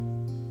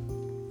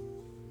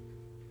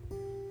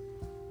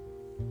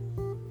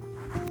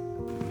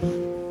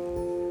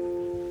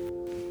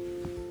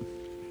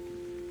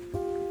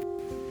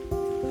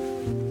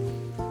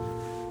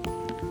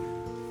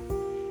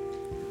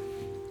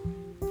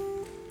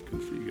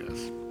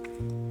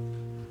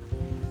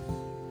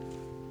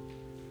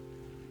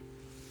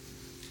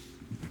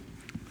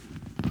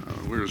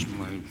Where's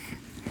my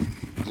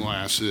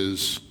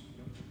glasses?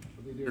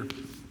 Here.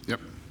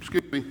 Yep,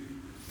 excuse me.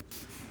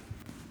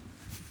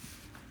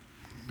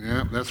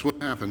 Yeah, that's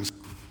what happens.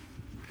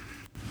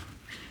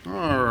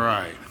 All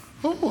right.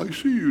 Oh, I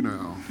see you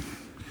now.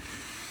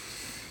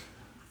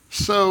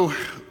 So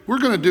we're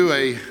going to do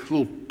a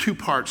little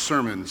two-part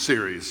sermon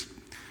series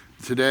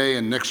today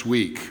and next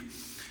week.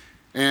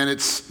 And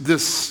it's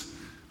this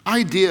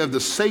idea of the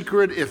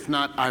sacred, if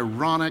not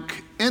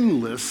ironic,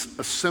 endless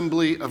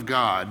assembly of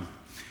God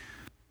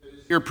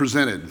here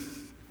presented.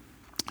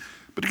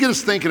 But to get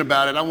us thinking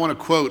about it, I want to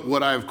quote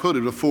what I've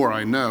quoted before,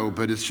 I know,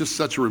 but it's just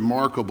such a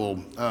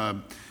remarkable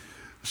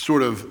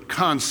sort of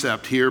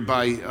concept here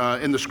by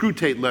in the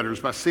Screwtape Letters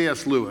by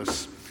C.S.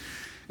 Lewis.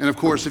 And of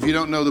course, if you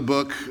don't know the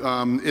book,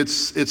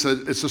 it's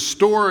a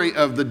story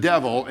of the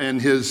devil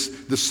and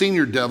the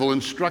senior devil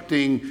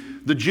instructing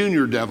the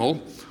junior devil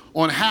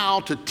on how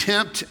to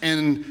tempt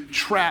and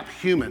trap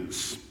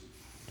humans.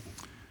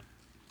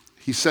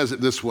 He says it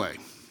this way,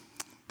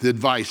 the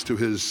advice to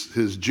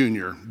his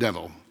junior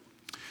devil.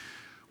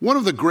 One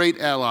of the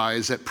great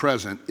allies at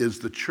present is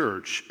the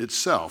church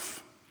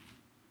itself.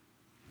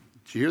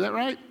 Did you hear that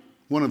right?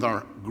 One of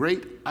our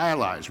great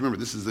allies. Remember,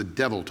 this is the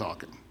devil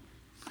talking.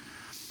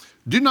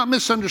 Do not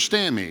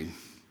misunderstand me.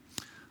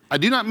 I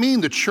do not mean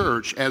the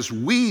church as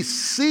we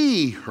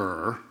see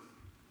her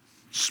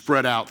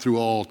spread out through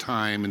all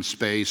time and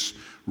space,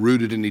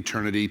 rooted in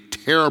eternity,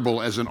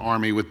 terrible as an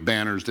army with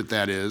banners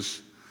that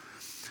is.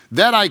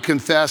 That, I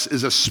confess,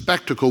 is a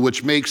spectacle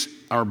which makes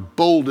our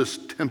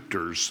boldest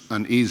tempters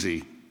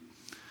uneasy.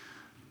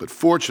 But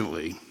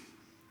fortunately,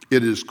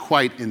 it is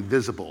quite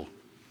invisible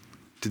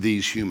to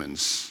these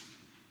humans.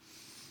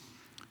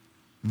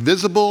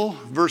 Visible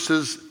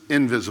versus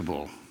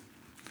invisible.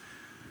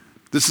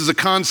 This is a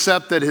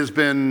concept that has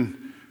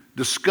been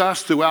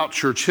discussed throughout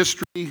church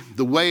history,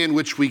 the way in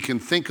which we can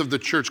think of the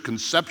church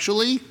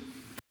conceptually,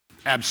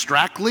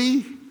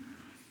 abstractly,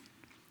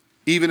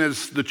 even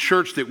as the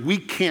church that we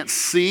can't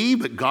see,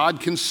 but God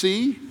can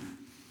see,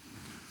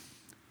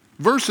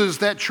 versus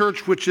that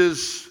church which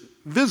is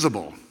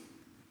visible.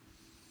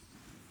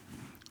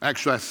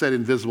 Actually, I said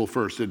invisible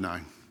first, didn't I?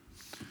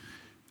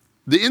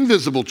 The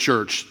invisible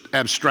church,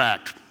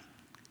 abstract,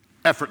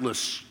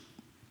 effortless,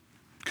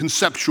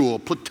 conceptual,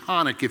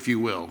 platonic, if you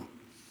will.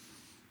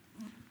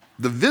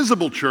 The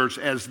visible church,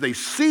 as they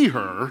see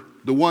her,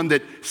 the one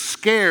that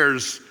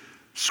scares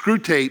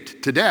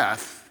Screwtape to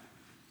death,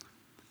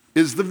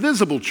 is the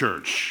visible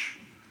church.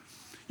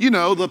 You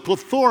know, the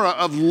plethora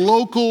of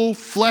local,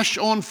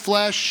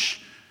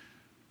 flesh-on-flesh,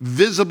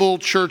 visible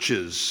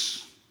churches.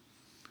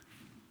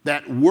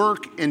 That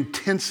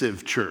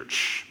work-intensive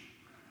church.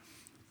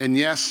 And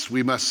yes,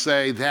 we must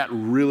say, that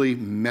really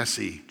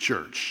messy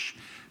church.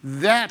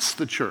 That's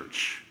the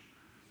church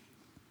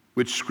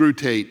which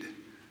Screwtape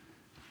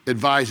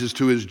advises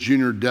to his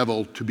junior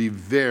devil to be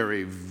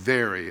very,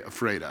 very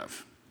afraid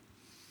of.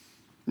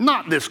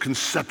 Not this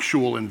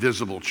conceptual,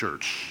 invisible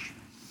church.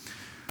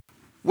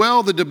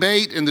 Well, the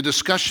debate and the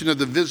discussion of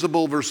the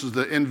visible versus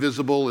the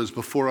invisible is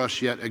before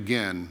us yet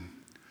again,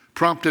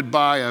 prompted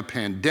by a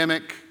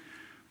pandemic,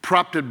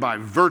 prompted by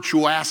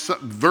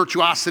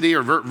virtuosity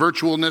or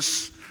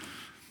virtualness,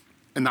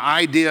 and the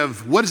idea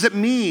of what does it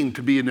mean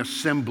to be an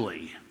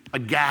assembly, a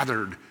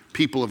gathered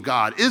people of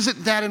God? Is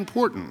it that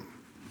important?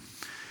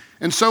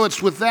 And so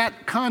it's with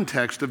that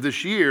context of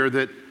this year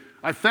that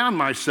I found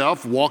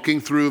myself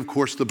walking through, of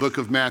course, the book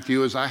of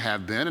Matthew as I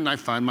have been, and I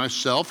find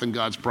myself in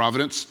God's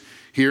providence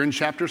here in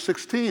chapter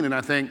 16, and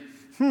I think,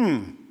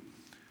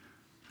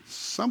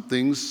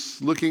 something's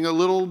looking a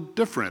little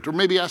different, or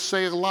maybe I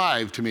say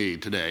alive to me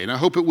today, and I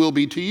hope it will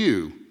be to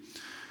you.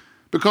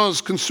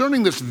 Because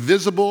concerning this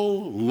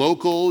visible,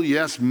 local,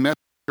 yes, messy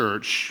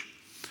church,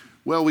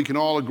 well, we can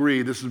all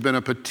agree this has been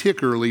a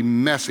particularly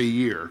messy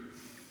year.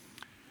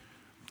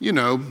 You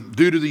know,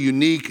 due to the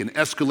unique and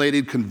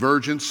escalated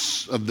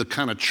convergence of the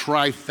kind of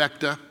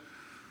trifecta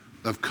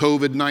of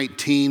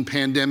COVID-19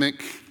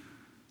 pandemic,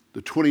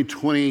 the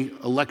 2020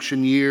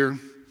 election year,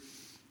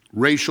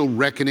 racial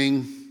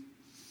reckoning.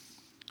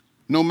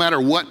 No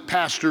matter what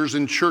pastors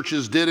and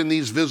churches did in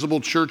these visible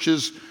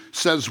churches,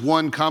 says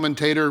one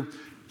commentator,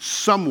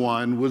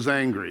 someone was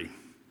angry.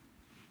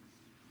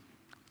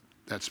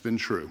 That's been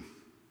true.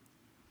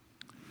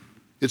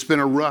 It's been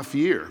a rough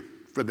year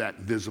for that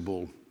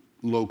visible,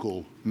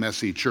 local,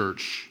 messy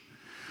church.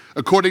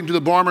 According to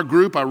the Barmer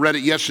Group, I read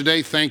it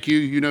yesterday. Thank you.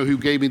 You know who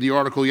gave me the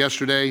article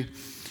yesterday.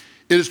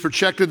 It is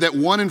projected that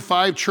 1 in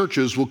 5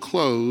 churches will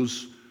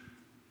close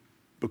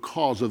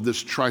because of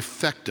this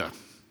trifecta.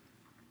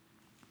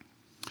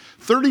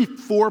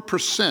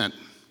 34%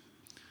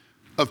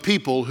 of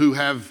people who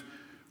have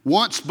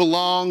once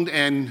belonged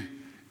and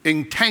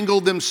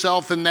entangled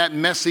themselves in that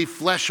messy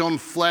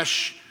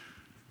flesh-on-flesh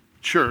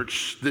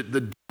church,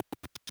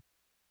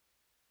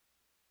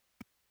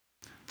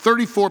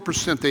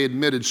 34% they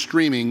admitted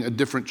streaming a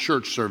different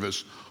church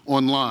service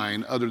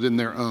online other than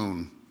their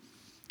own.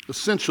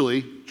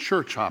 Essentially,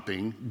 church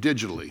hopping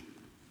digitally.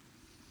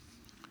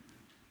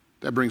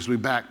 That brings me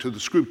back to the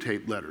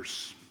Screwtape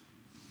letters.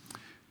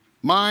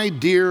 "My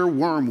dear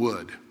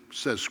Wormwood,"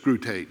 says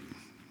Screwtape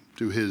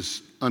to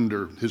his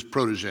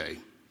protege,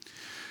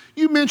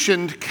 "you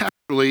mentioned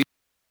casually in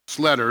this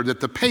letter that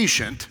the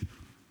patient,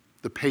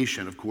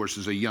 of course,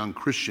 is a young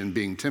Christian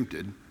being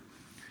tempted,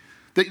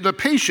 that the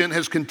patient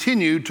has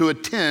continued to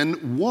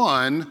attend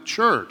one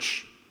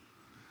church,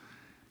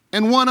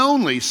 and one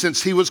only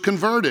since he was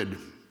converted,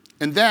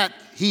 and that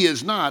he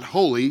is not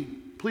wholly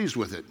pleased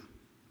with it.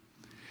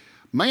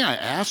 May I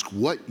ask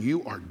what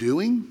you are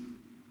doing?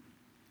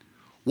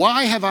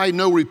 Why have I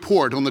no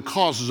report on the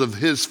causes of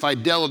his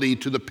fidelity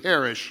to the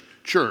parish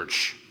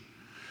church?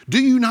 Do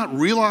you not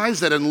realize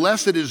that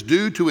unless it is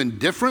due to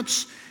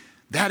indifference,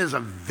 that is a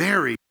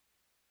very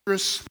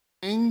dangerous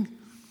thing?"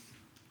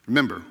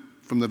 Remember,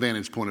 from the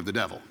vantage point of the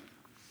devil.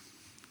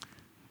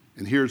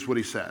 And here's what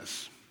he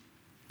says.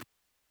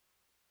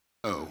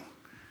 "Oh,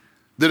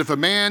 that if a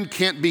man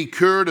can't be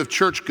cured of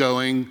church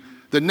going,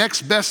 the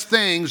next best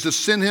thing is to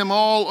send him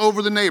all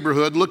over the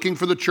neighborhood looking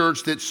for the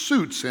church that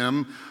suits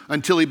him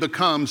until he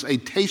becomes a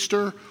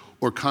taster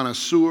or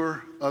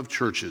connoisseur of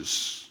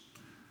churches.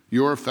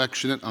 Your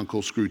affectionate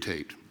Uncle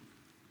Screwtape."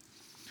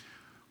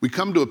 We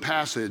come to a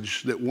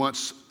passage that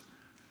wants,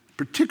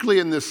 particularly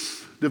in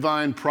this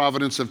divine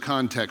providence of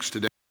context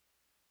today,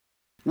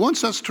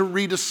 wants us to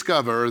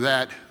rediscover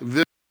that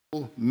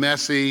visible,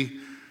 messy,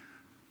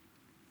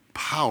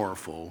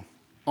 powerful,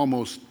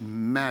 almost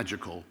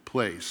magical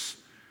place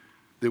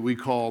that we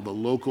call the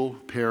local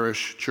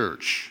parish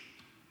church.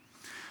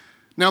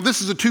 Now,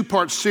 this is a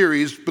two-part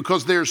series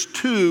because there's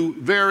two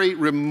very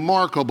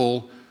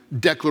remarkable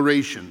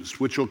declarations,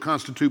 which will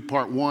constitute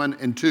part 1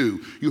 and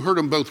 2. You heard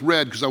them both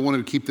read because I wanted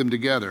to keep them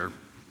together.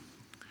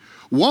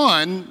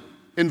 One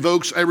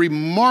invokes a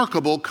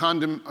remarkable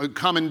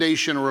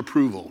commendation or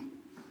approval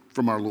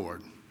from our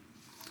Lord.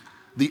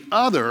 The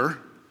other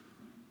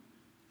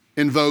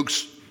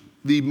invokes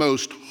the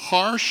most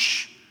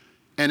harsh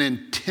and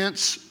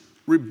intense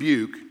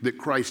rebuke that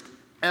Christ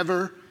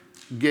ever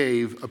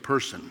gave a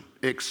person,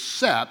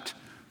 except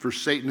for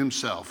Satan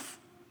himself.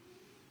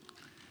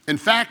 In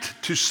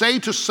fact, to say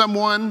to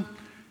someone,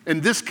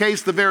 in this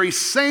case, the very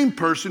same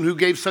person who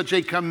gave such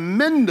a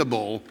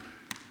commendable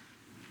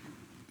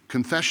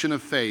confession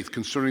of faith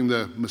concerning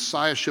the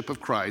messiahship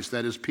of Christ,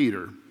 that is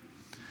Peter,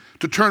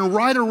 to turn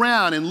right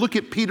around and look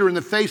at Peter in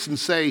the face and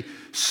say,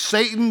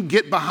 "Satan,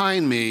 get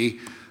behind me,"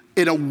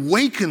 it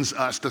awakens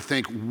us to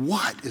think,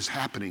 what is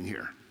happening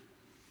here?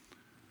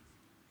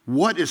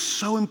 What is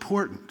so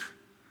important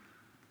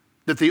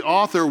that the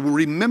author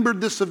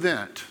remembered this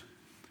event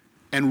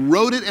and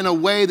wrote it in a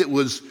way that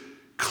was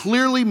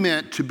clearly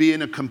meant to be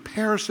in a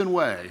comparison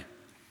way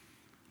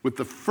with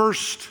the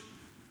first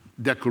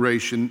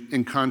declaration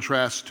in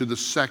contrast to the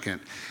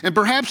second, and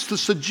perhaps to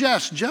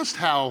suggest just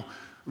how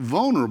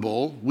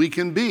vulnerable we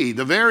can be.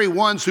 The very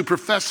ones who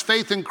profess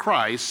faith in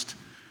Christ,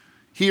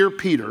 here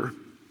Peter,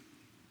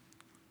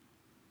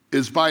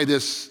 is by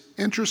this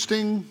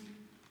interesting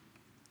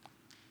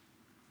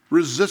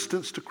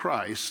resistance to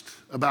Christ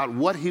about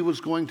what he was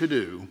going to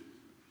do,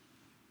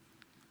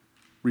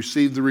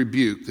 received the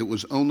rebuke that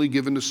was only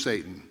given to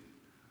Satan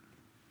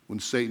when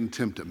Satan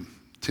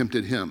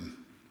tempted him.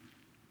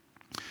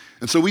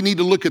 And so we need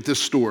to look at this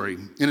story,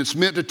 and it's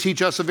meant to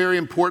teach us a very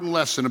important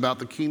lesson about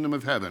the kingdom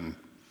of heaven,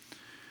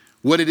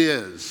 what it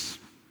is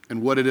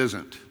and what it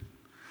isn't.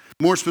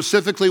 More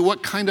specifically,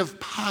 what kind of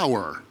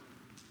power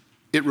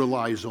it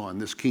relies on,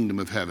 this kingdom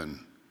of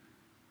heaven.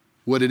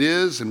 What it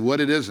is and what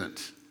it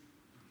isn't.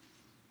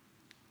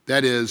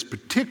 That is,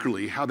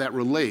 particularly how that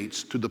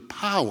relates to the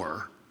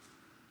power,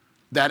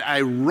 that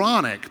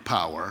ironic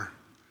power,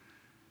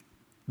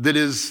 that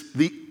is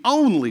the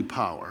only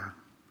power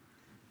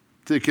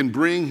that can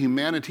bring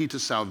humanity to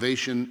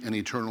salvation and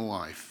eternal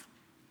life.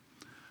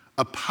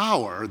 A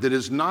power that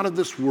is not of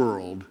this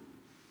world,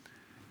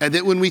 and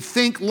that when we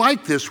think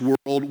like this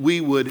world,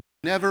 we would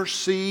never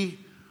see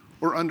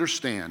or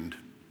understand.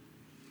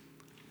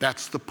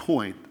 That's the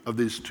point of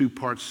this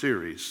two-part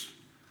series.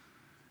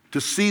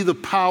 To see the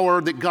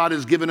power that God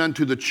has given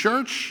unto the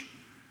church,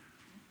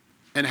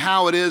 and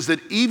how it is that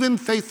even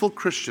faithful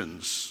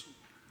Christians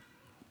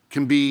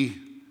can be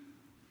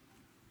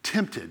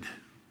tempted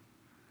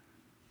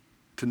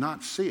to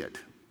not see it,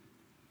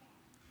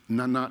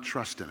 not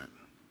trust in it.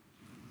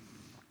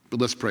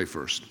 But let's pray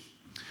first.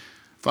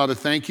 Father,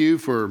 thank you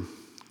for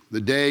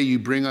the day you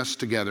bring us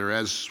together.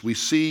 As we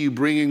see you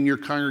bringing your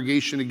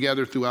congregation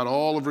together throughout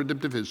all of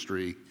redemptive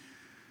history,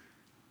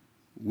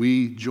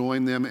 we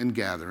join them in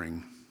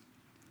gathering,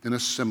 in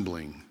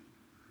assembling,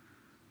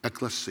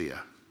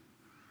 ecclesia.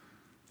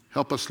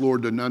 Help us,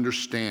 Lord, to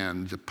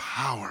understand the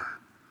power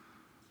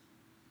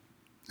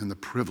and the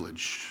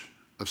privilege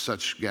of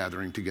such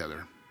gathering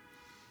together.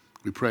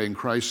 We pray in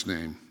Christ's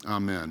name,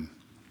 amen.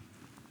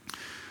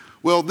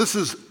 Well, this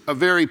is a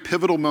very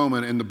pivotal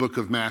moment in the book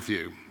of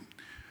Matthew.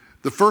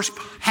 The first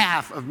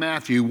half of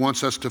Matthew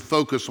wants us to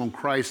focus on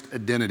Christ's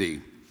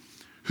identity,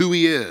 who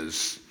he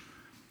is,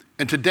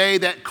 And today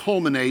that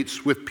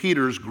culminates with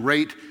Peter's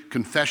great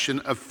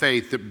confession of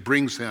faith that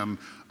brings him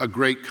a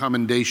great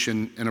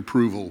commendation and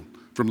approval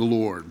from the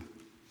Lord.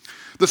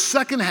 The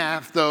second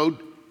half, though,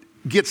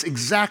 gets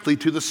exactly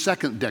to the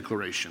second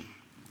declaration.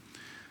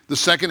 The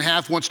second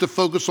half wants to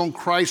focus on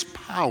Christ's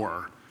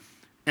power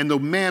and the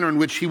manner in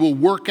which he will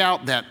work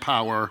out that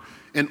power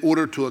in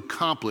order to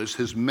accomplish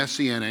his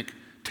messianic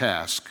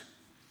task.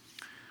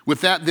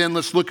 With that, then,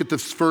 let's look at the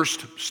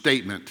first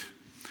statement.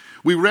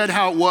 We read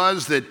how it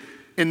was that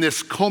in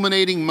this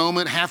culminating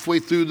moment halfway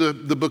through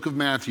the book of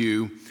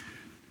Matthew,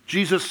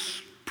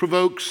 Jesus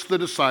provokes the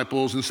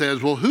disciples and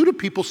says, well, who do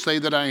people say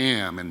that I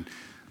am? And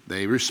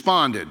they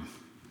responded.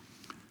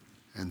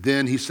 And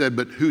then he said,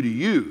 but who do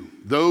you,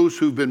 those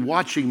who've been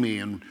watching me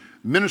and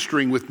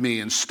ministering with me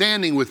and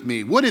standing with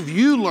me, what have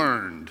you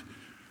learned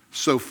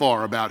so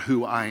far about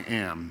who I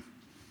am?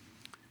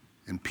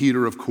 And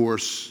Peter, of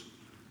course,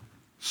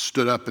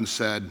 stood up and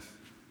said,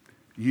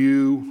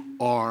 you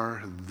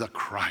are the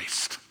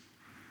Christ,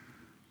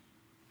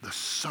 the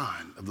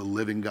Son of the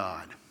living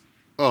God.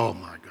 Oh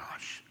my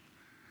gosh.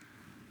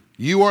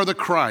 You are the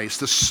Christ,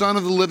 the Son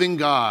of the living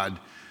God.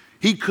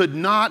 He could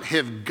not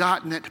have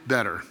gotten it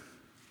better.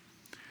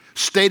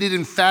 Stated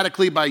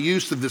emphatically by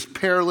use of this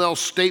parallel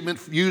statement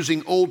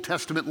using Old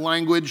Testament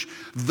language,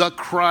 the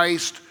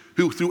Christ,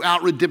 who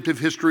throughout redemptive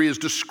history is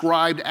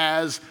described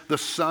as the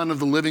Son of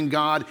the living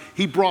God.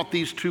 He brought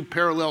these two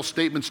parallel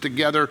statements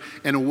together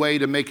in a way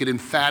to make it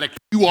emphatic.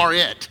 You are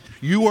it.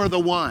 You are the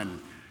one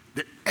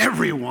that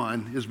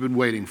everyone has been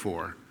waiting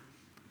for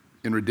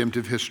in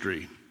redemptive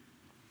history.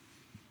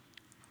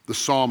 The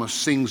psalmist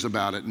sings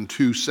about it in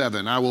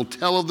 2:7. I will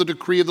tell of the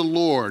decree of the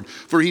Lord,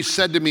 for he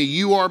said to me,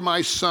 you are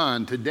my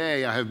son,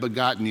 today I have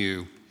begotten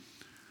you.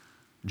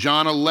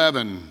 John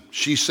 11,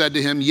 she said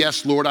to him,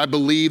 yes, Lord, I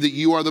believe that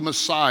you are the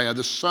Messiah,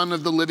 the Son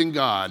of the living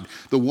God,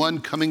 the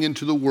one coming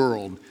into the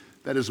world.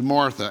 That is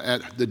Martha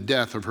at the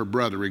death of her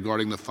brother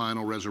regarding the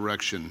final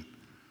resurrection.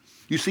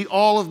 You see,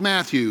 all of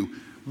Matthew,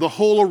 the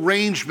whole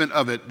arrangement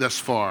of it thus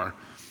far,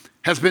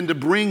 has been to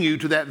bring you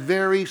to that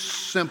very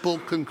simple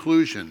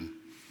conclusion.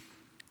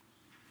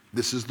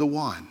 This is the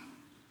one,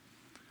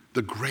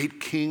 the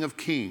great King of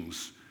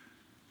Kings,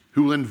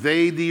 who will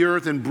invade the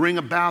earth and bring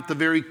about the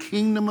very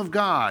kingdom of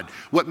God,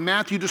 what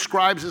Matthew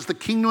describes as the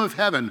kingdom of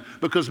heaven,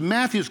 because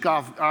Matthew's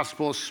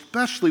gospel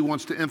especially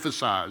wants to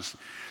emphasize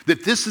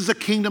that this is a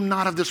kingdom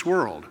not of this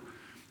world.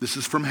 This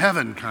is from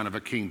heaven kind of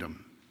a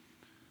kingdom,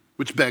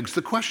 which begs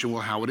the question,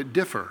 well, how would it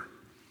differ?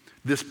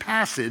 This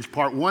passage,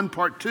 part 1,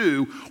 part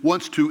 2,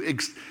 wants to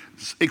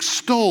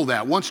extol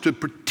that, wants to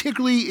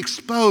particularly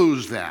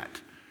expose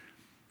that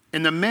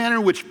in the manner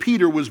in which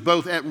Peter was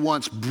both at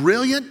once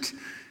brilliant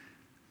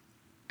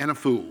and a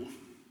fool.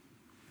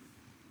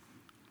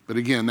 But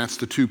again, that's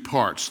the two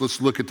parts. Let's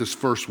look at this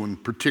first one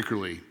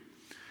particularly.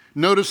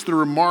 Notice the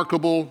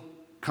remarkable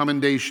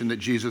commendation that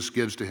Jesus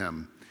gives to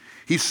him.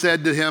 He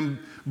said to him,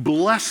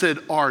 blessed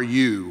are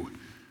you.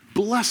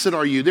 Blessed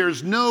are you.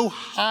 There's no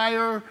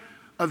higher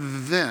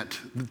event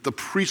that the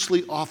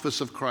priestly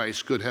office of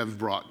Christ could have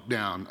brought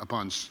down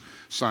upon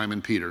Simon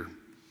Peter.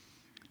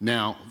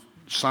 Now,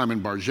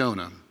 Simon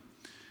Bar-Jonah.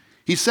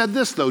 He said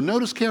this, though,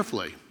 notice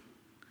carefully.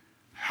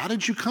 How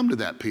did you come to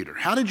that, Peter?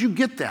 How did you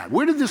get that?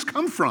 Where did this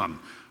come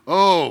from?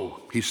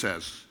 Oh, he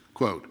says,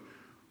 quote,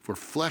 for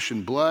flesh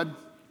and blood,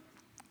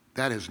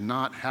 that is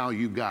not how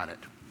you got it.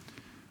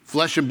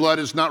 Flesh and blood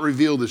has not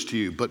revealed this to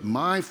you, but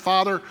my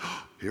Father,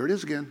 here it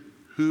is again,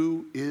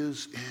 who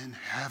is in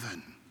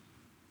heaven.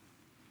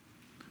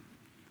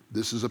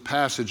 This is a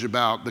passage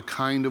about the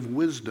kind of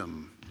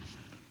wisdom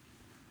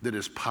that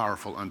is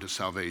powerful unto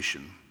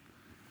salvation.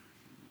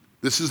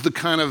 This is the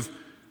kind of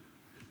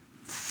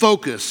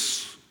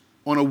focus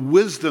on a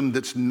wisdom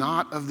that's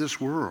not of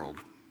this world.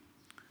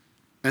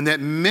 And that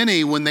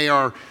many, when they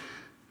are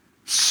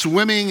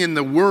swimming in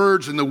the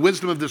words and the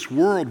wisdom of this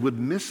world, would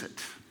miss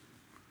it.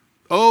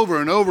 Over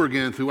and over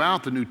again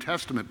throughout the New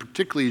Testament,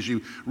 particularly as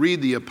you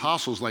read the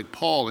apostles like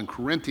Paul in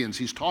Corinthians,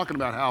 he's talking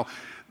about how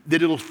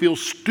that it'll feel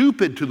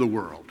stupid to the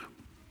world.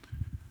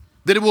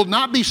 That it will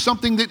not be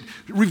something that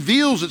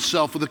reveals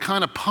itself with the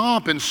kind of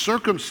pomp and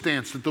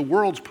circumstance that the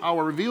world's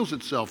power reveals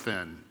itself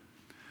in.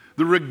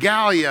 The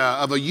regalia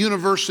of a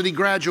university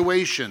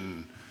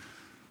graduation,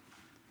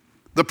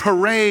 the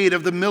parade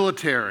of the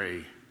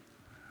military,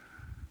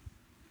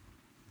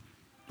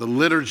 the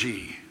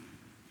liturgy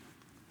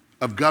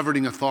of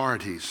governing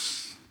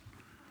authorities.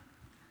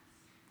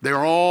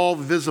 They're all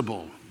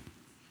visible.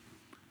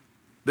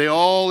 They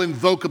all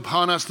invoke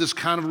upon us this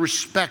kind of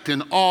respect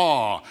and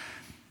awe.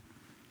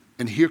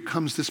 And here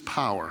comes this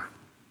power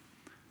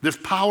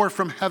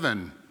from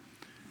heaven.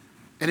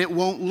 And it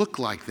won't look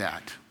like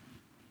that.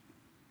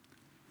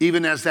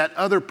 Even as that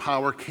other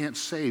power can't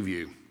save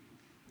you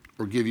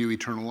or give you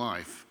eternal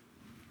life.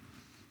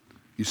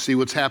 You see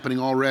what's happening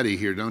already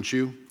here, don't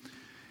you?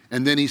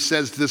 And then he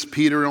says to this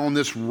Peter, on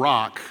this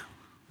rock.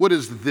 What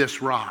is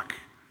this rock?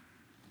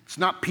 It's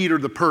not Peter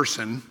the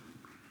person.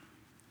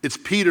 It's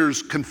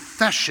Peter's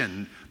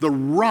confession, the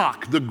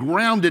rock, the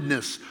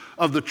groundedness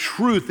of the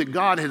truth that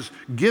God has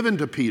given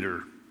to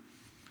Peter.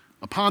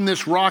 Upon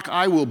this rock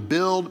I will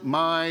build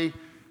my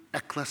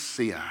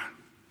ecclesia,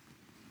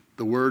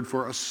 the word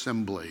for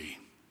assembly.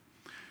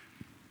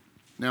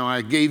 Now,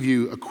 I gave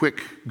you a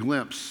quick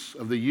glimpse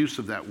of the use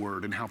of that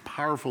word and how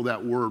powerful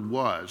that word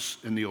was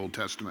in the Old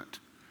Testament.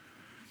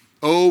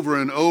 Over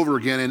and over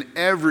again, in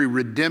every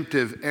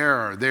redemptive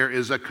era, there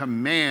is a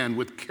command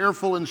with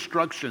careful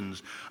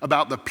instructions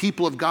about the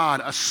people of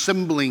God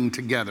assembling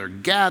together,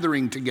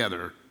 gathering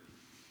together.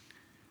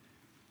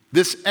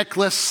 This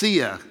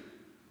ecclesia,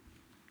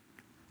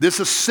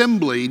 this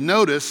assembly,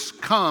 notice,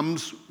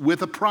 comes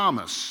with a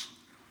promise.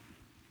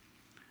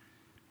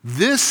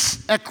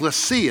 This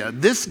ecclesia,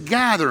 this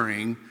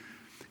gathering,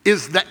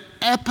 is the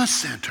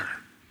epicenter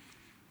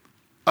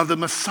of the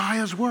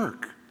Messiah's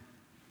work.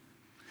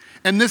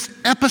 And this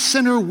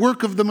epicenter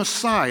work of the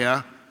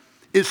Messiah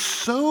is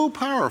so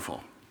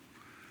powerful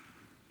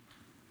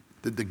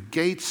that the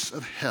gates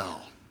of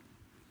hell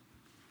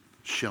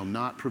shall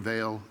not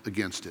prevail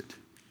against it.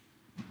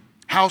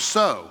 How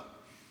so?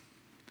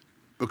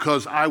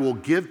 Because I will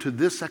give to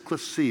this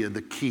ecclesia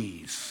the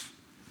keys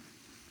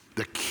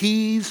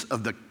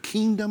of the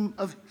kingdom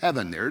of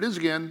heaven. There it is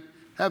again,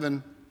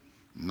 heaven,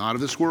 not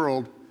of this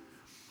world.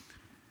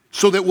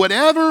 So that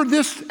whatever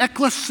this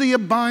ecclesia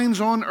binds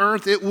on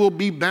earth, it will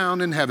be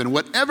bound in heaven.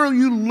 Whatever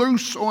you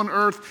loose on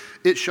earth,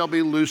 it shall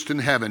be loosed in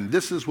heaven.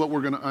 This is what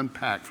we're going to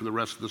unpack for the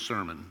rest of the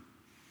sermon.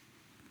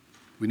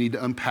 We need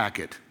to unpack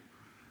it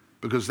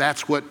because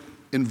that's what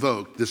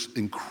invoked this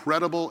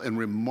incredible and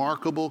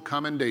remarkable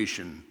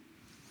commendation.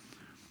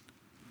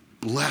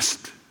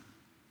 Blessed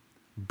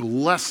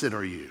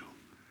are you.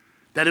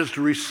 That is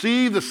to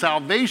receive the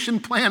salvation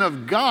plan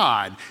of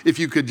God, if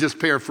you could just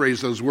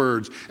paraphrase those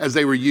words as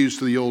they were used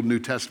to the Old New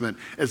Testament,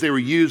 as they were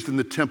used in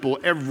the temple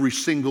every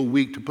single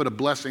week to put a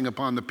blessing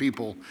upon the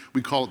people.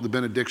 We call it the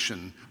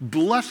benediction.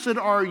 Blessed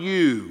are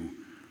you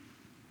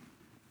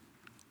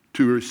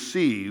to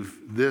receive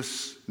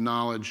this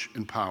knowledge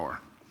and power.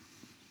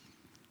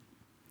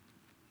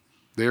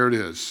 There it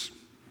is.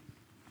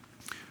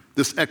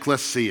 This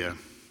ecclesia,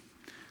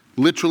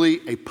 literally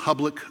a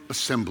public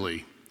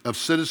assembly of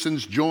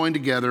citizens joined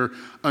together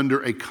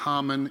under a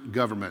common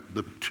government.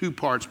 The two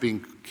parts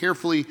being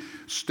carefully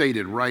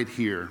stated right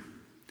here.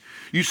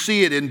 You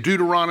see it in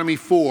Deuteronomy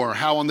 4,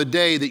 how on the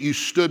day that you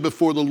stood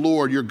before the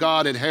Lord, your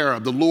God at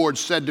Horeb, the Lord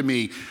said to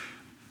me,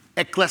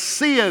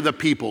 ecclesia the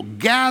people,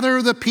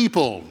 gather the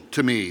people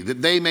to me,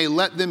 that they may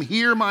let them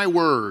hear my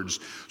words,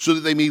 so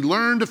that they may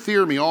learn to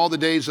fear me all the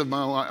days of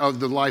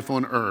the life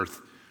on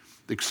earth,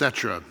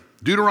 etc.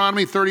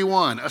 Deuteronomy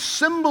 31,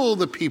 assemble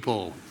the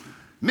people,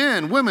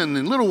 men, women,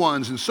 and little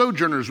ones, and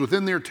sojourners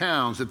within their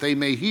towns, that they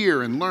may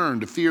hear and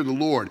learn to fear the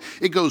Lord.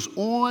 It goes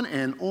on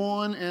and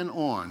on and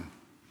on.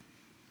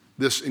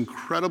 This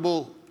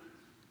incredible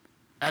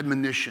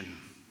admonition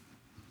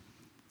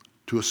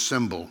to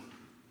assemble.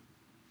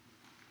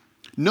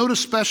 Note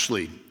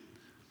especially,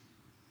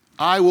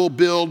 I will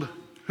build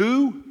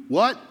who?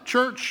 What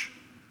church?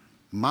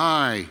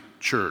 My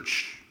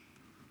church.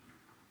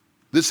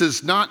 This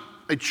is not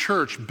a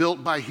church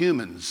built by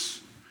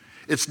humans.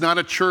 It's not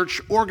a church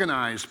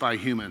organized by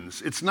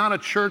humans. It's not a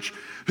church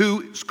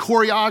whose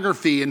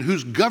choreography and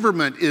whose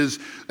government is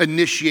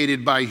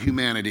initiated by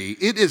humanity.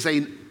 It is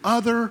an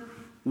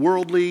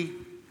otherworldly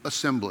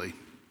assembly.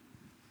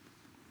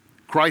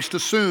 Christ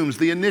assumes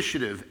the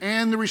initiative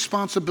and the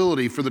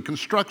responsibility for the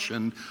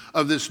construction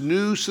of this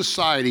new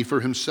society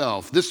for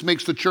himself. This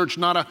makes the church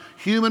not a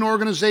human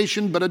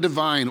organization, but a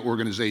divine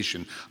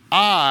organization.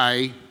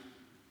 I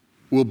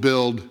will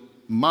build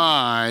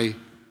my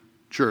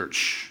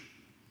church.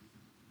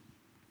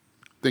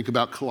 Think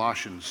about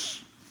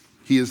Colossians.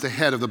 He is the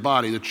head of the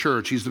body, the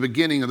church. He's the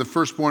beginning of the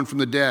firstborn from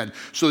the dead,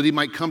 so that he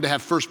might come to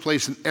have first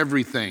place in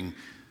everything.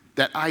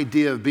 That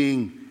idea of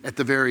being at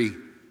the very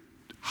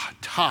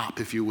top,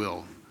 if you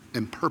will,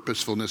 and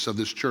purposefulness of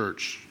this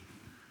church.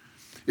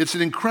 It's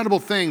an incredible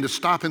thing to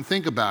stop and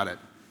think about it.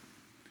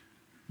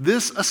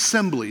 This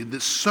assembly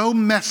that's so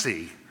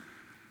messy,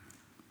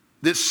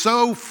 that's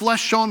so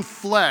flesh on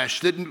flesh,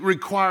 that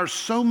requires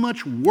so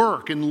much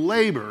work and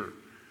labor,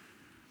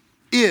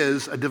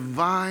 is a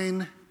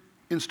divine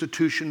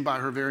institution by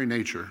her very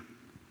nature,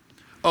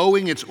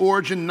 owing its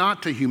origin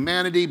not to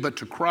humanity but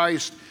to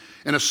Christ,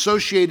 and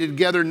associated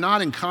together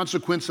not in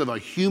consequence of a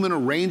human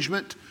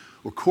arrangement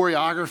or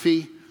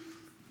choreography,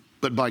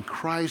 but by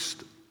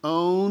Christ's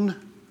own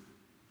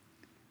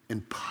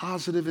and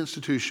positive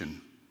institution.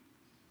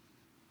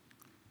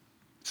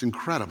 It's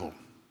incredible.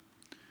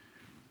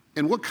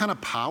 And what kind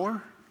of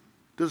power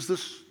does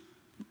this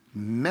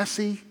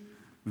messy,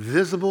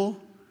 visible,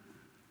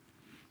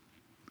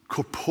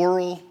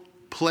 corporal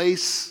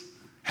place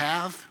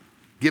have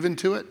given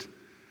to it?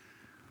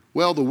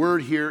 Well, the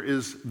word here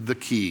is the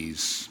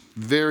keys.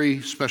 Very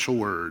special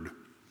word.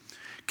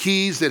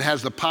 Keys that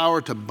has the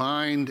power to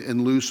bind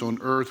and loose on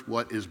earth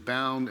what is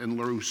bound and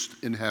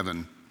loosed in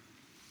heaven.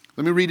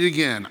 Let me read it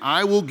again.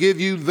 I will give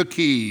you the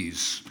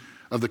keys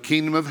of the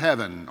kingdom of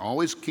heaven.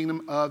 Always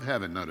kingdom of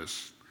heaven,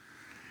 notice.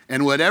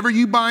 And whatever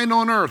you bind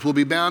on earth will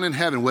be bound in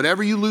heaven.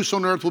 Whatever you loose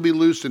on earth will be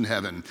loosed in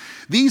heaven.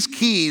 These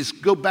keys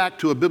go back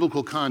to a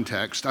biblical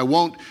context. I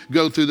won't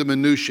go through the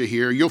minutiae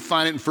here. You'll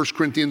find it in 1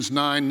 Corinthians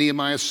 9,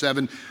 Nehemiah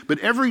 7. But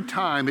every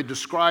time it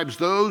describes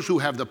those who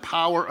have the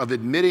power of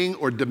admitting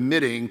or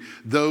demitting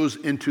those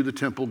into the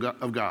temple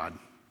of God.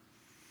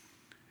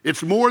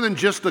 It's more than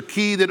just the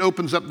key that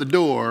opens up the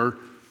door.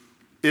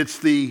 It's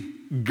the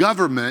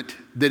government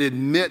that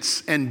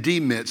admits and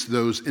demits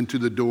those into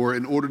the door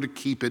in order to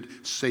keep it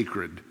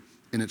sacred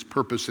in its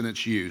purpose and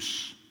its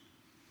use.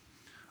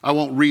 I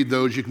won't read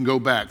those. You can go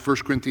back. 1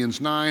 Corinthians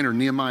 9 or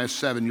Nehemiah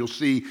 7. You'll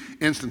see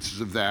instances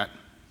of that.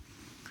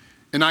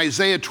 In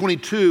Isaiah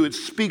 22, it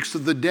speaks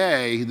of the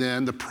day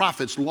then. The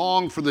prophets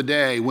long for the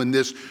day when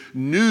this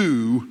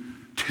new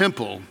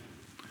temple,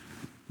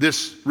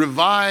 this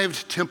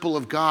revived temple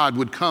of God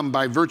would come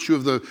by virtue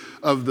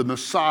of the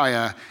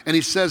Messiah. And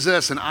he says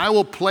this, and I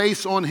will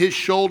place on his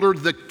shoulder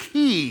the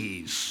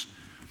keys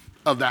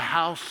of the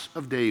house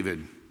of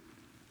David.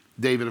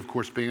 David, of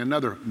course, being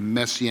another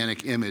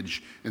messianic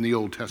image in the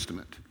Old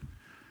Testament.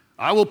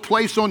 I will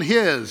place on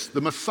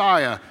the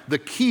Messiah, the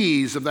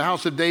keys of the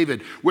house of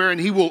David, wherein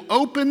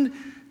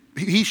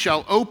he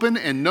shall open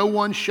and no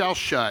one shall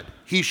shut.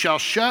 He shall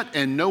shut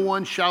and no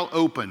one shall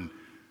open.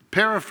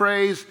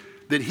 Paraphrase,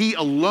 that he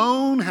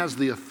alone has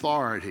the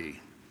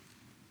authority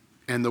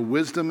and the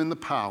wisdom and the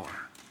power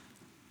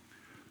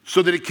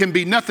so that it can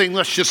be nothing,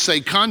 let's just say,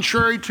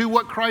 contrary to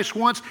what Christ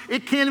wants.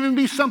 It can't even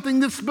be something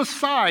that's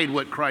beside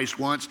what Christ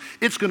wants.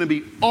 It's going to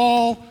be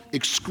all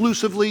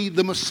exclusively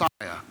the Messiah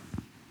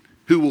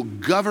who will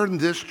govern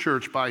this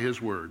church by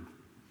his word.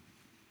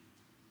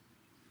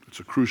 It's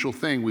a crucial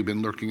thing we've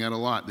been looking at a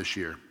lot this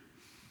year.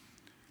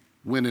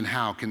 When and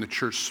how can the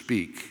church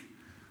speak?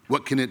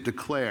 What can it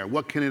declare?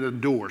 What can it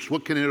endorse?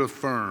 What can it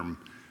affirm?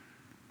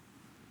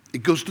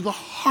 It goes to the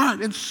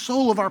heart and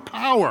soul of our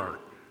power.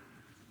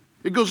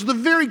 It goes to the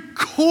very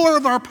core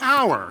of our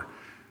power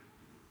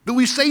that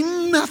we say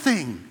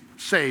nothing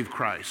save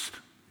Christ,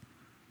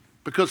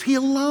 because he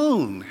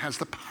alone has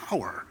the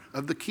power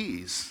of the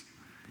keys.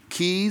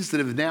 Keys that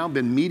have now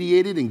been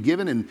mediated and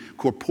given in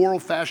corporal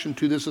fashion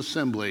to this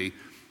assembly.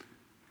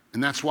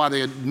 And that's why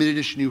the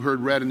admonition you heard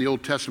read in the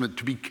Old Testament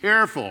to be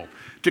careful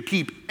to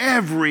keep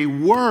every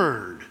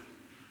word.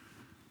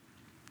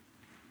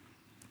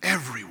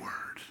 Every word.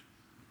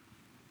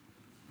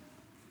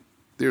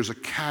 There's a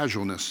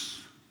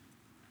casualness,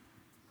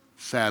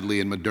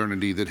 sadly, in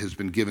modernity that has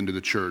been given to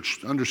the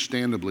church.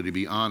 Understandably, to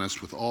be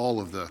honest, with all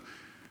of the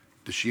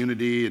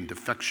disunity and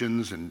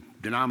defections and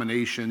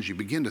denominations, you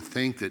begin to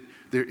think that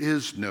there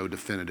is no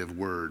definitive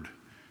word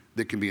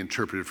that can be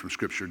interpreted from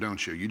Scripture,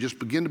 don't you? You just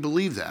begin to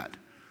believe that.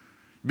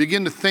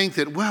 Begin to think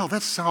that, well,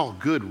 that's all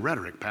good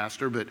rhetoric,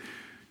 Pastor, but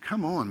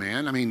come on,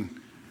 man. I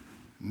mean,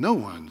 no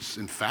one's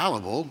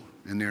infallible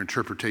in their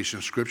interpretation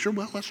of Scripture.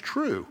 Well, that's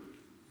true.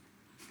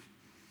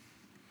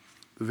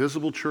 The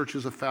visible church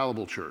is a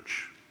fallible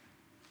church,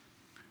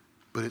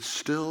 but it's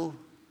still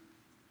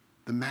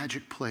the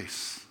magic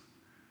place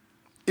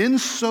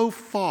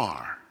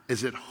insofar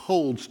as it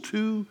holds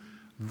to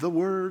the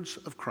words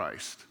of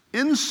Christ,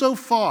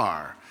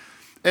 insofar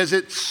as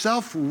it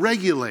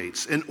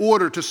self-regulates in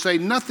order to say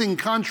nothing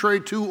contrary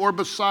to or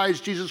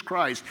besides Jesus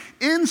Christ,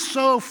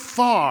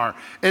 insofar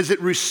as it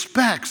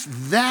respects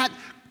that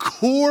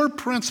core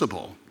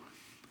principle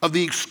of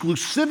the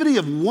exclusivity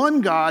of one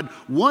God,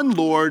 one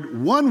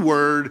Lord, one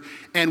word,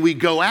 and we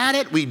go at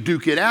it, we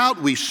duke it out,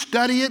 we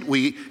study it,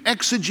 we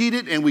exegete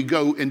it, and we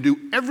go and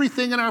do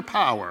everything in our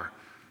power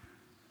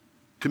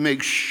to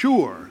make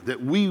sure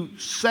that we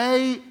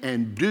say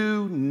and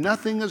do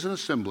nothing as an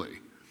assembly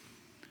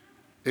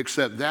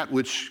except that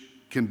which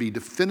can be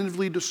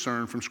definitively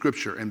discerned from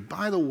Scripture. And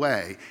by the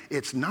way,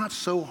 it's not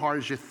so hard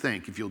as you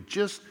think if you'll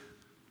just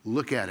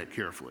look at it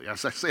carefully.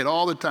 As I say it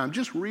all the time,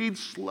 just read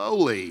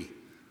slowly.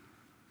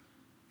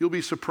 You'll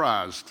be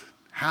surprised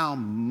how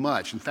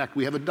much. In fact,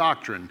 we have a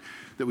doctrine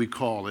that we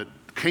call it,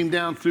 came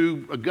down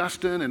through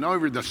Augustine and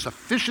over the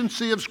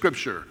sufficiency of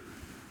Scripture.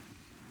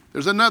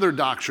 There's another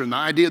doctrine, the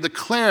idea of the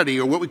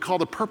clarity, or what we call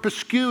the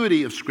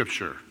perspicuity of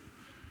Scripture.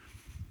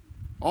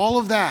 All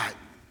of that.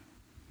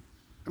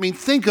 I mean,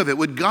 think of it.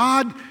 Would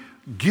God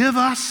give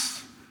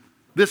us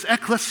this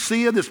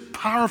ecclesia, this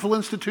powerful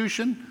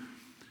institution?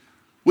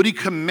 Would he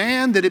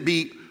command that it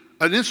be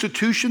an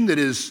institution that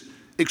is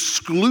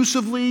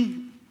exclusively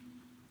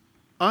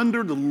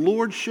under the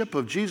lordship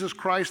of Jesus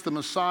Christ, the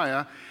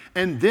Messiah,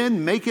 and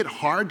then make it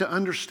hard to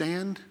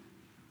understand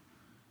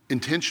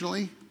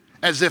intentionally?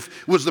 As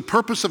if was the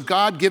purpose of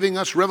God giving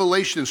us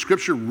revelation in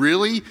Scripture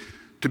really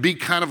to be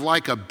kind of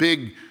like a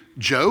big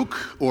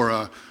joke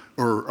or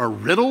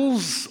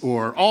riddles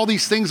or all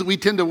these things that we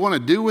tend to want to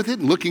do with it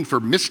and looking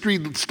for mystery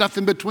stuff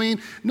in between?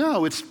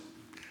 No, it's,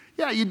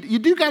 yeah, you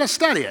do got to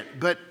study it.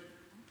 But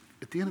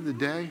at the end of the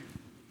day,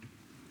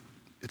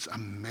 it's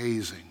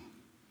amazing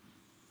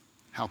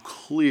how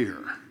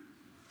clear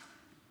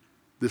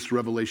this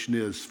revelation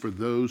is for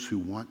those who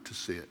want to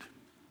see it.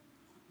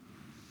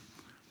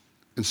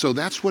 And so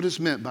that's what is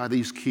meant by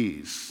these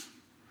keys.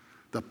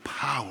 The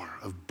power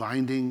of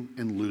binding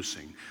and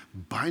loosing.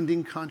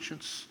 Binding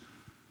conscience,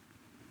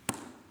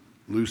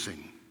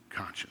 loosing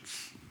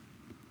conscience.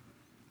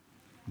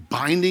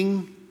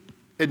 Binding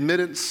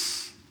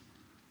admittance,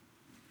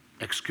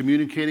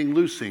 excommunicating,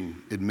 loosing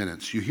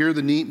admittance. You hear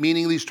the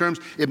meaning of these terms?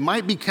 It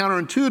might be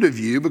counterintuitive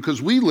to you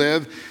because we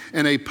live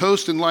in a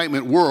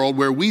post-enlightenment world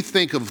where we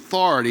think of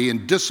authority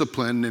and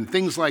discipline and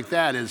things like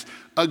that as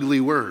ugly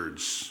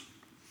words.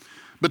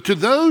 But to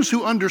those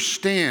who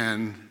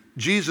understand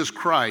Jesus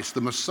Christ,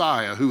 the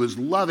Messiah, who is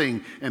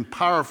loving and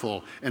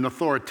powerful and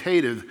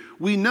authoritative,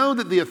 we know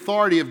that the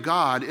authority of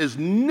God is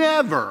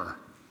never,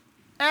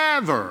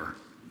 ever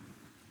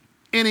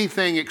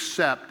anything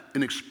except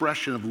an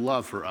expression of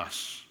love for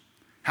us.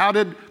 How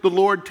did the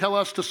Lord tell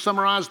us to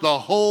summarize the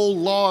whole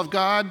law of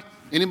God?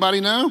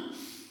 Anybody know?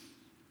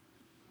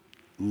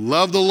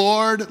 Love the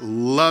Lord,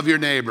 love your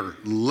neighbor.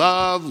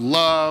 Love,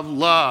 love,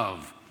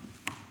 love.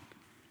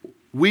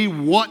 We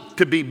want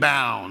to be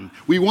bound.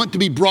 We want to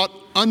be brought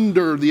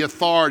under the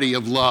authority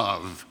of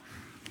love.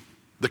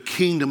 The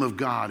kingdom of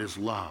God is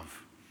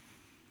love.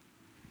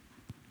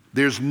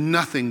 There's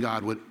nothing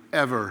God would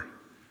ever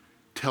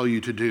tell you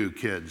to do,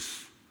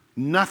 kids.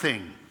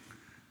 Nothing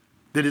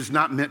that is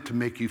not meant to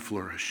make you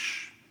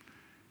flourish.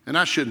 And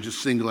I shouldn't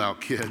just single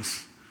out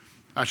kids.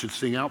 I should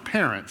single out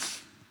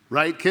parents,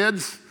 right,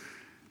 kids?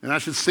 And I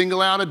should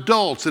single out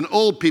adults and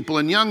old people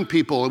and young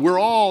people. And we're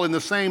all in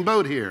the same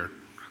boat here.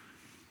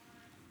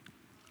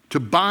 To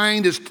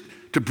bind is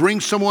to bring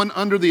someone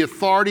under the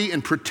authority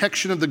and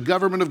protection of the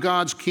government of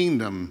God's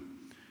kingdom.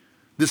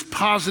 This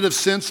positive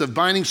sense of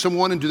binding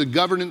someone into the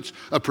governance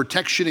of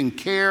protection and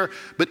care,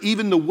 but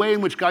even the way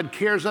in which God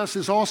cares us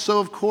is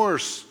also, of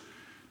course,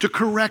 to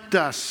correct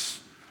us,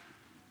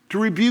 to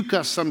rebuke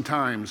us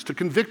sometimes, to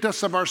convict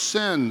us of our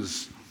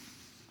sins,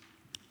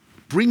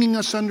 bringing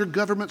us under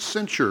government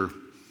censure,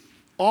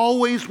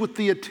 always with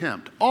the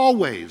intent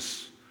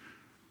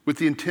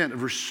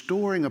of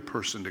restoring a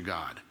person to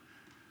God.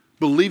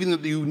 Believing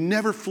that you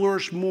never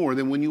flourish more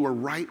than when you are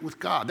right with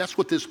God. That's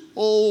what this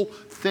whole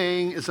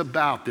thing is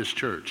about, this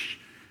church.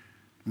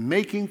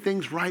 Making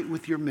things right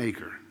with your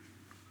Maker.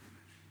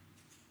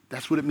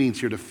 That's what it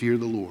means here to fear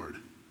the Lord.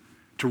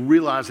 To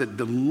realize that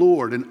the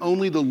Lord and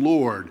only the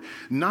Lord,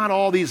 not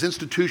all these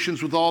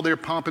institutions with all their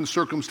pomp and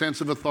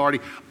circumstance of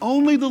authority,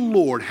 only the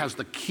Lord has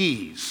the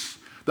keys,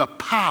 the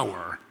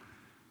power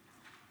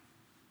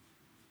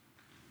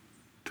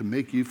to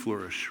make you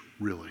flourish,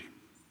 really.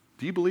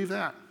 Do you believe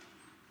that?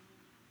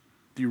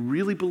 Do you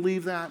really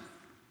believe that?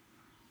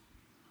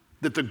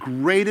 That the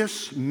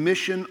greatest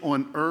mission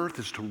on earth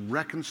is to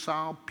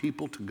reconcile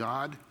people to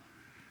God?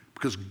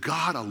 Because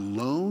God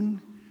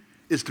alone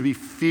is to be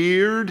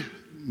feared,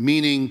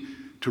 meaning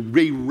to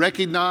be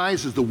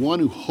recognized as the one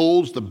who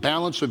holds the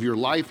balance of your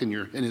life in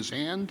his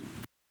hand?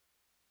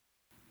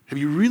 Have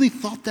you really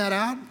thought that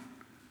out?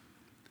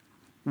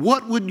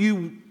 What would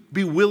you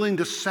be willing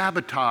to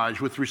sabotage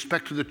with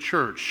respect to the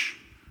church?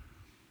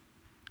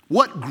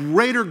 What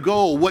greater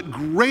goal, what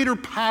greater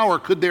power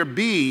could there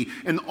be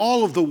in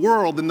all of the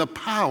world than the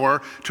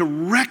power to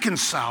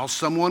reconcile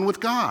someone with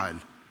God?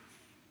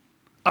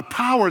 A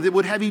power that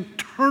would have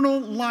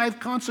eternal life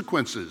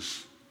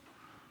consequences.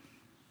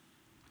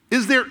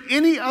 Is there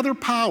any other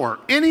power,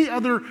 any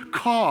other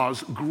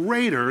cause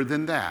greater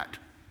than that?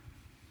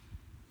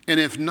 And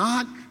if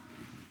not,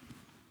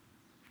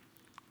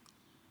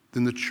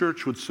 then the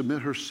church would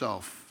submit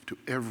herself to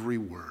every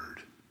word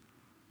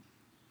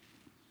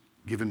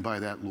given by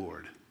that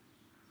Lord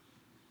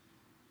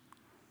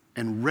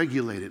and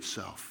regulate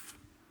itself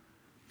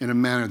in a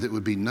manner that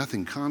would be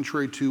nothing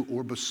contrary to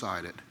or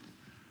beside it,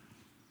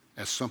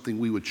 as something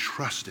we would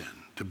trust in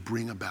to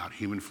bring about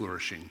human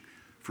flourishing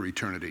for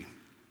eternity.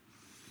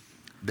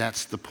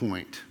 That's the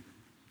point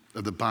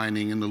of the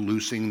binding and the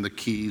loosing, the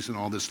keys and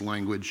all this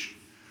language.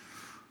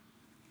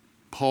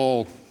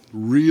 Paul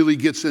really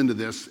gets into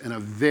this in a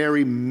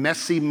very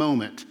messy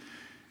moment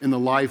in the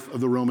life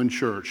of the Roman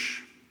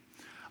church.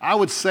 I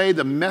would say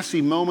the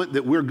messy moment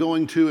that we're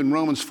going to in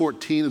Romans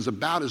 14 is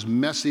about as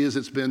messy as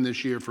it's been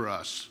this year for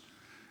us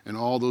and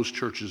all those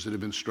churches that have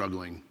been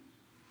struggling.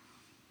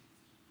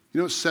 You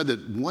know, it's said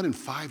that 1 in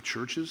 5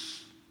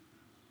 churches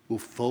will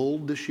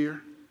fold this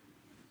year.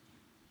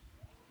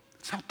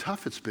 That's how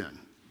tough it's been.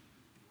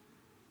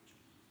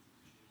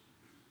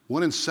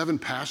 1 in 7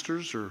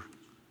 pastors are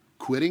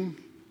quitting,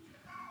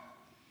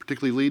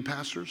 particularly lead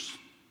pastors.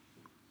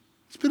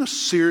 It's been a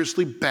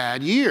seriously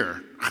bad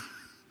year.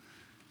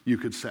 You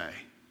could say.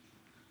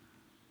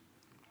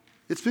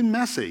 It's been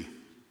messy.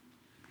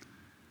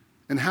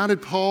 And how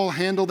did Paul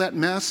handle that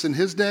mess in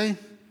his day?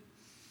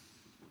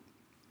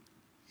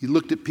 He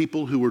looked at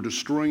people who were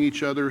destroying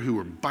each other, who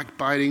were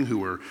backbiting, who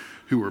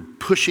were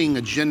pushing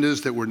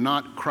agendas that were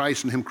not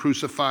Christ and him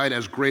crucified,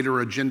 as greater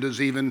agendas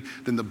even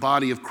than the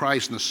body of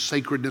Christ and the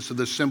sacredness of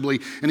the assembly.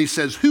 And he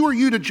says, who are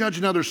you to judge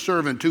another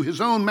servant? To his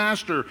own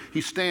master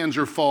he stands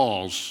or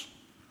falls.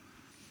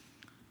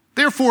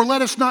 Therefore,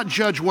 let us not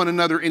judge one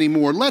another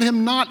anymore. Let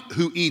him not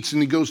who eats,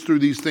 and he goes through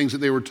these things that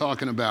they were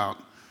talking about.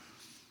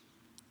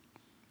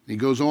 He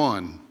goes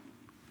on.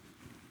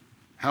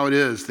 how it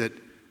is that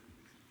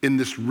in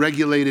this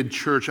regulated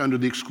church under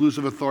the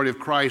exclusive authority of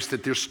Christ,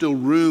 that there's still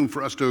room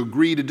for us to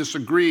agree to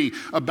disagree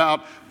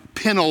about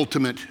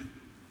penultimate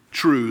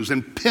truths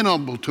and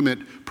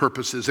penultimate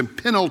purposes and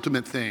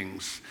penultimate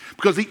things.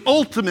 Because the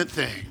ultimate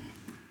thing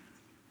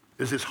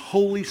is this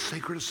holy,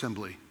 sacred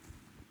assembly,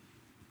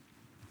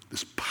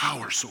 this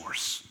power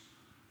source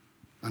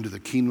under the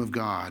kingdom of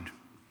God.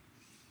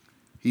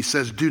 He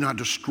says, do not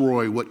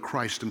destroy what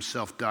Christ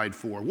himself died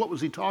for. What was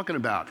he talking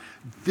about?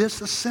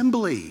 This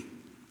assembly.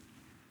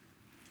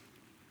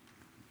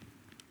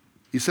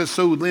 He says,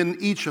 so then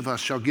each of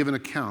us shall give an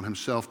account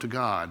himself to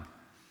God.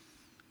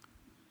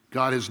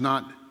 God is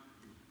not,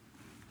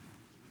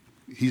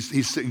 he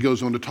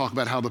goes on to talk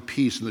about how the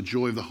peace and the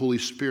joy of the Holy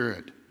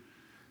Spirit.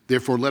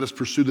 Therefore, let us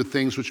pursue the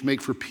things which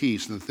make for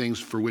peace and the things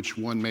for which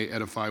one may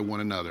edify one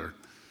another.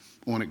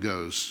 On it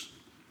goes.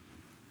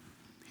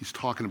 He's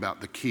talking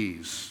about the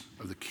keys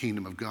of the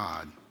kingdom of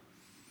God,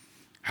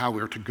 how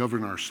we are to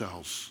govern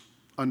ourselves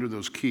under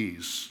those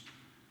keys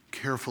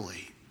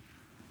carefully,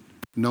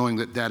 knowing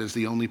that that is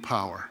the only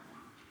power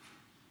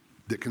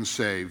that can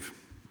save.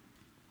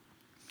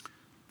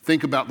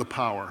 Think about the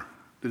power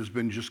that has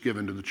been just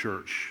given to the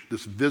church,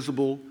 this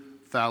visible,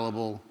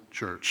 fallible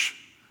church.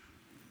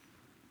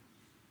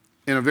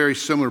 In a very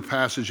similar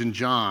passage in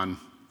John,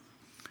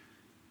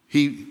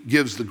 he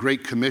gives the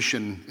Great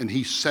Commission, and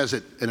he says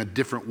it in a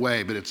different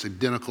way, but it's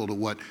identical to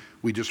what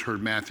we just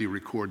heard Matthew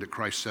record that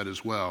Christ said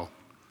as well.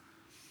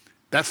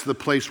 That's the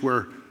place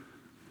where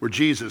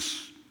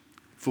Jesus,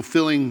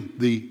 fulfilling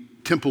the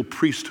temple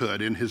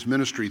priesthood in his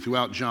ministry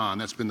throughout John,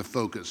 that's been the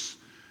focus,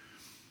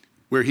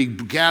 where he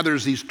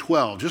gathers these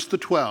 12, just the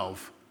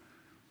 12,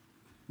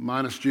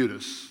 minus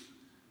Judas,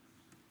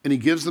 and he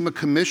gives them a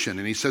commission,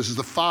 and he says, as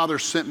the Father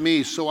sent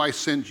me, so I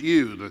sent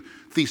you. The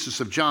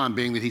thesis of John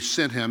being that he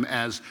sent him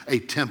as a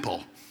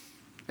temple,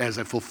 as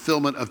a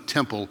fulfillment of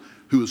temple,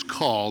 who is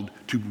called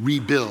to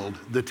rebuild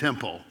the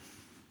temple.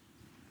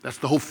 That's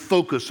the whole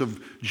focus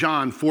of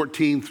John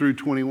 14 through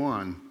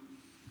 21.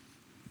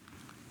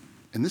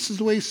 And this is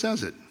the way he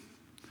says it.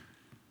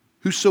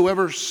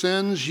 Whosoever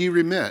sins ye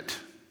remit,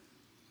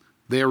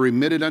 they are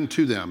remitted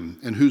unto them.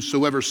 And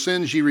whosoever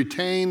sins ye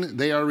retain,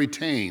 they are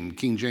retained.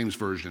 King James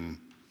Version.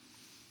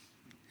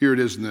 Here it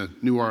is in the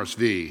New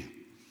RSV.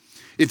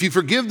 If you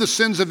forgive the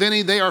sins of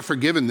any, they are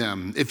forgiven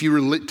them. If you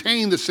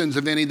retain the sins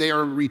of any, they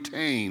are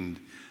retained.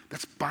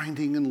 That's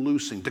binding and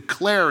loosing,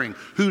 declaring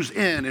who's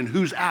in and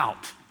who's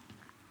out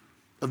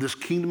of this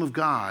kingdom of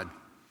God,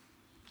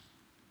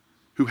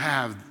 who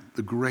have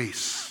the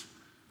grace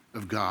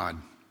of God,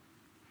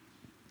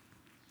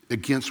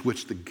 against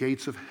which the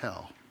gates of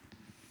hell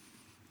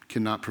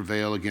cannot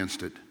prevail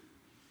against it.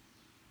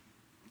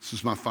 This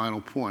is my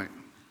final point.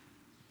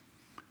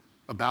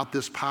 About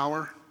this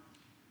power,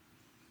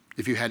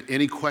 if you had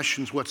any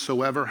questions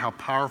whatsoever how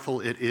powerful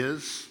it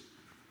is,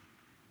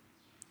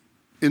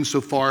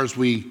 insofar as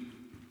we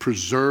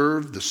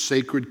preserve the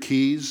sacred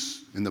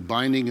keys and the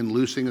binding and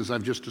loosing as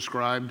I've just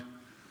described,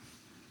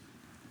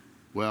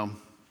 well,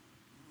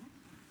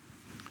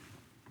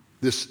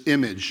 this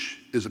image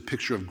is a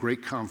picture of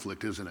great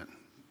conflict, isn't it?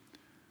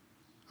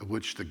 Of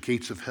which the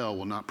gates of hell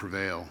will not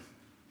prevail.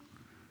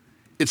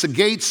 It's the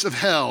gates of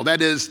hell.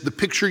 That is, the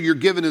picture you're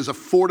given is a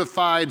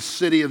fortified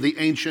city of the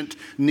ancient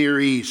Near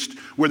East,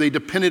 where they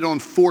depended on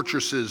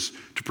fortresses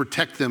to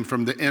protect them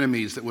from the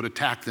enemies that would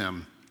attack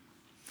them.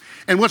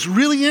 And what's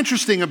really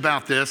interesting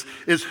about this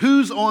is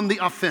who's on the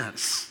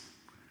offense?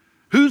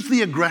 Who's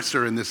the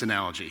aggressor in this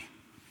analogy?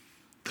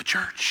 The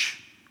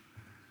church.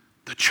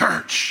 The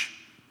church.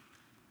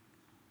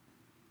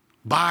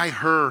 By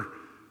her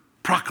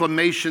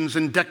proclamations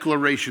and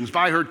declarations,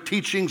 by her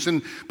teachings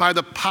and by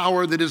the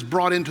power that is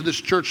brought into this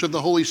church of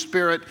the Holy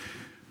Spirit,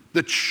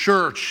 the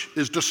church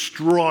is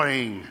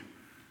destroying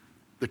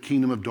the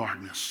kingdom of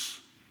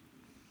darkness,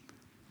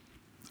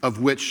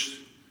 of which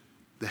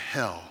the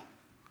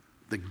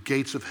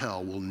gates of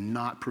hell will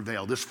not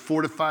prevail. This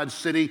fortified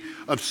city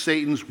of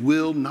Satan's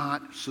will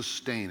not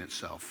sustain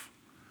itself.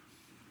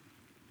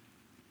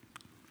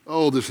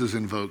 Oh, this has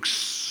invoked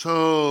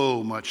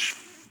so much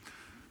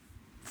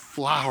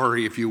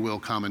flowery, if you will,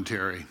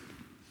 commentary.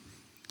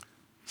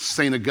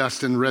 St.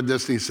 Augustine read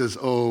this and he says,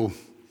 oh,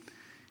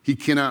 he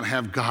cannot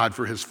have God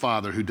for his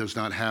father who does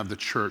not have the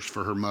church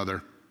for her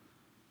mother.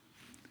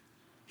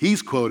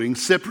 He's quoting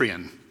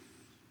Cyprian,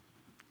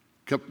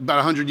 about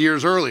 100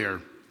 years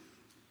earlier,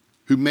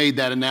 who made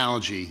that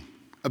analogy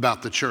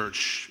about the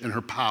church and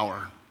her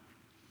power.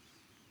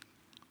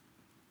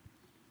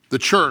 The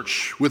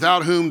church,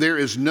 without whom there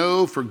is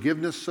no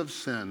forgiveness of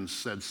sins,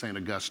 said St.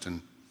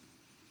 Augustine.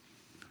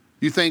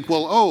 You think,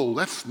 well, oh,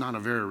 that's not a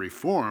very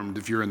reformed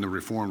if you're in the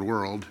reformed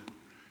world.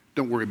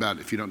 Don't worry about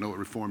it if you don't know what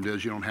reformed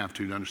is. You don't have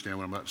to understand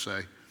what I'm about to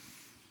say.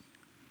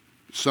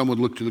 Some would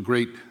look to the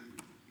great,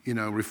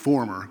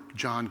 reformer,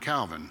 John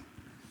Calvin.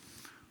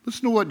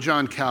 Listen to what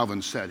John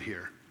Calvin said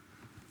here,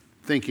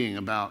 thinking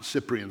about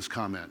Cyprian's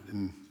comment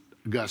and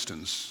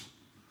Augustine's.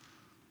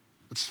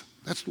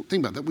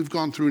 Think about that. We've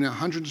gone through now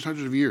hundreds and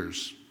hundreds of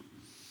years.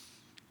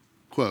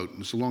 quote.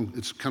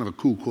 It's kind of a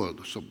cool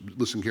quote, so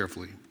listen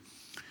carefully.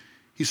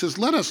 He says,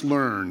 "Let us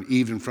learn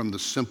even from the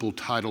simple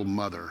title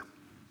mother,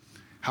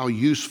 how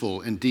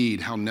useful, indeed,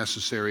 how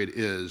necessary it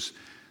is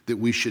that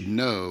we should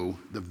know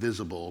the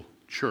visible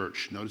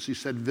church." Notice he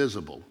said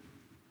visible.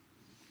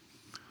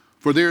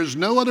 "For there is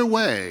no other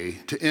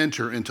way to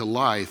enter into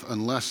life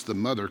unless the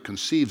mother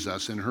conceives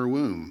us in her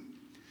womb,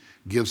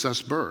 gives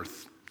us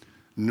birth,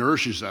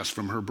 nourishes us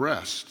from her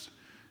breast,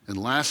 and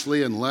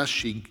lastly, unless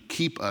she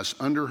keep us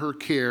under her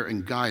care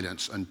and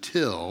guidance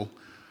until,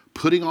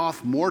 putting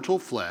off mortal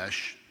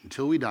flesh,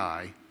 until we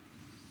die,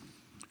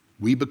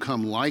 we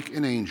become like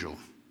an angel.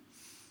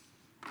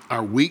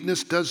 Our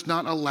weakness does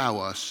not allow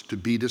us to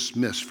be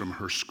dismissed from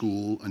her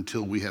school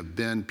until we have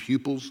been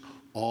pupils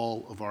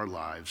all of our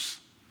lives."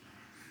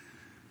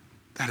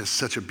 That is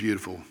such a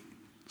beautiful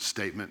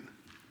statement.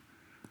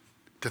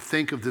 To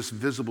think of this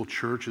visible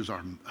church as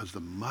the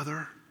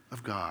mother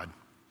of God.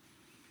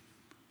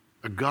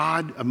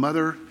 A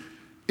mother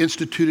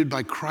instituted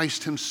by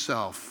Christ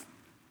himself.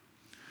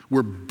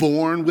 We're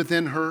born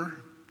within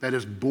her, that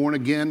is, born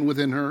again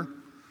within her.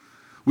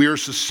 We are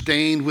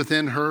sustained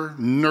within her,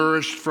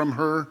 nourished from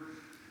her.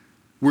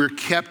 We're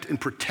kept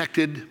and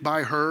protected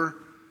by her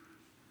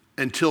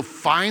until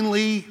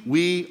finally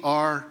we've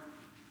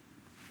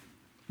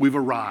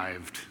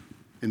arrived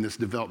in this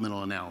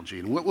developmental analogy.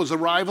 And what was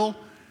arrival?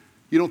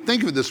 You don't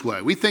think of it this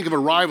way. We think of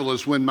arrival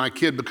as when my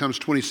kid becomes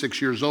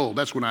 26 years old.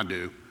 That's when I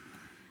do.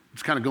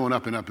 It's kind of going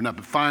up and up and up.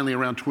 But finally,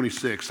 around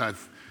 26,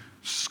 I've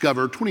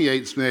discovered,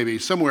 28 maybe,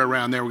 somewhere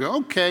around there, we go,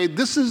 okay,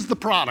 this is the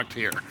product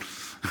here.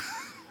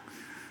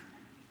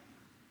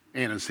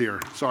 Anna's here.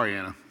 Sorry,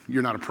 Anna.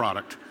 You're not a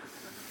product.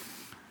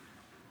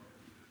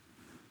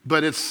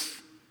 But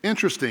it's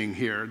interesting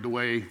here, the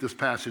way this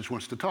passage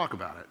wants to talk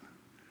about it.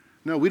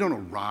 No, we don't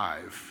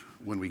arrive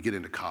when we get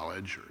into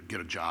college or get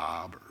a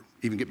job or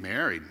even get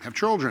married, have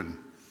children.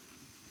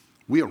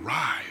 We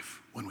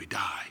arrive when we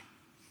die.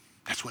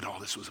 That's what all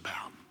this was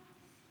about.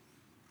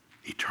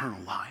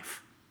 Eternal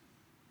life.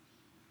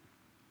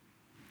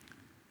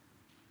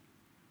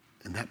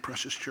 And that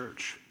precious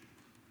church,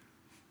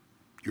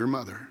 your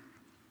mother,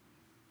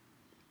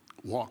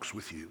 walks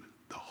with you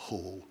the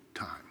whole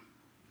time.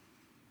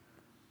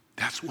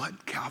 That's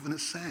what Calvin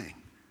is saying.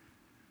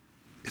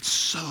 It's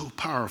so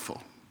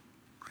powerful.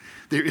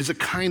 There is a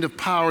kind of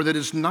power that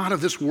is not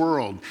of this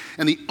world,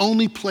 and the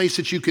only place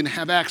that you can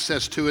have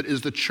access to it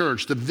is the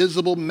church, the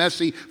visible,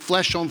 messy,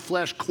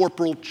 flesh-on-flesh,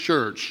 corporal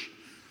church,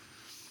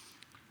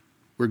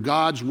 where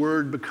God's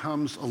word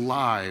becomes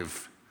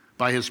alive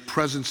by his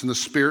presence in the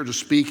Spirit to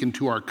speak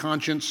into our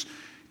conscience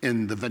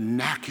in the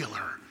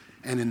vernacular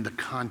and in the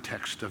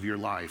context of your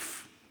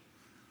life.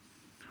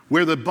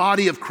 Where the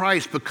body of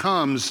Christ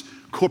becomes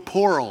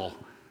corporal,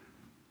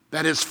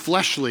 that is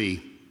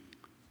fleshly.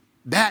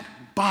 That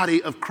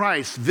body of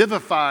Christ,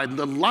 vivified,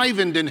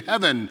 enlivened in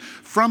heaven,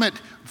 from it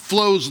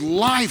flows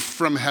life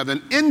from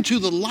heaven into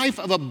the life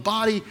of a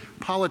body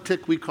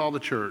politic we call the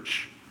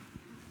church.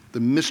 The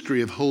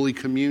mystery of Holy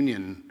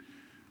Communion,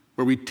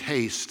 where we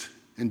taste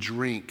and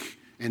drink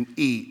and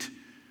eat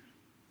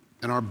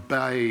and are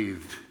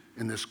bathed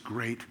in this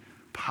great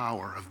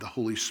power of the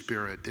Holy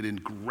Spirit that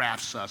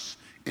engrafts us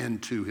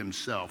into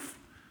himself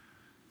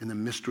in the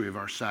mystery of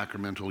our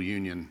sacramental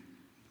union.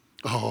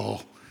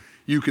 Oh,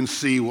 you can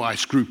see why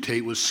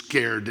Screwtape was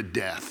scared to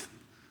death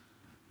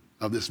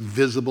of this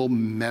visible,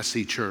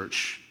 messy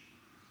church.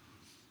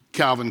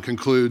 Calvin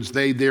concludes,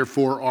 "They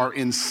therefore are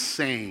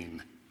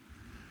insane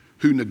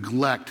who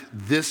neglect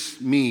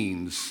this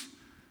means,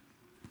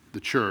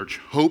 the church,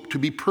 hope to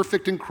be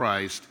perfect in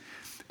Christ,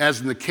 as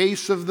in the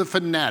case of the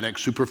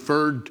fanatics who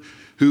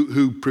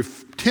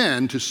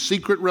pretend to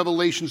secret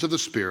revelations of the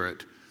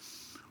Spirit,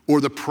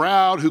 or the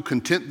proud who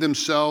content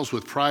themselves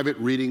with private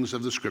readings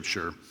of the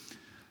Scripture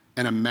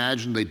and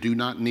imagine they do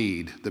not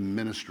need the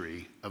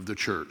ministry of the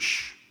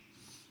church."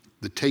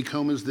 The take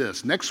home is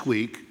this. Next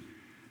week,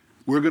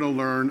 we're going to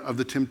learn of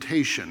the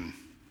temptation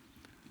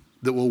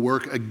that will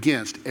work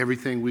against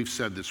everything we've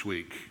said this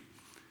week,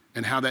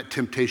 and how that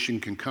temptation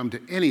can come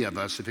to any of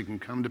us if it can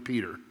come to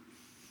Peter.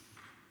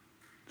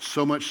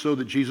 So much so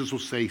that Jesus will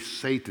say,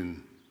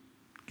 "Satan,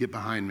 get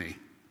behind me."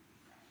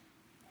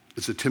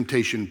 It's a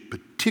temptation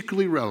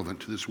particularly relevant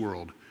to this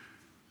world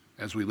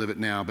as we live it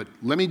now. But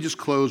let me just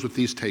close with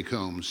these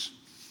take-homes.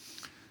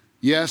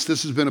 Yes,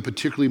 this has been a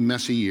particularly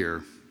messy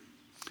year,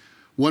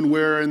 one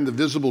wherein the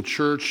visible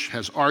church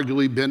has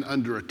arguably been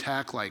under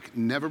attack like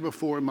never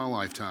before in my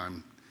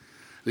lifetime.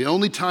 The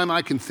only time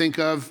I can think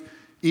of,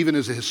 even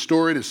as a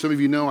historian, as some of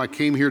you know, I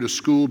came here to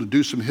school to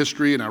do some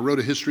history, and I wrote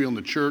a history on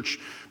the church,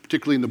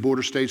 particularly in the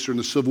border states during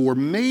the Civil War,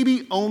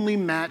 maybe only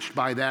matched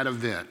by that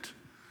event,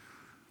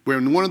 where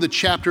in one of the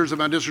chapters of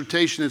my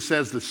dissertation it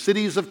says the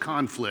cities of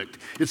conflict.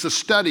 It's a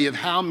study of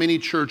how many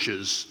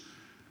churches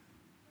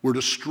were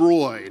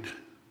destroyed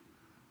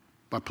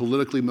by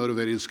politically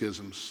motivated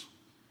schisms.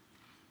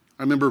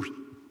 I remember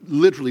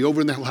literally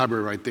over in that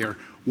library right there,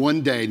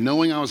 one day,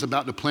 knowing I was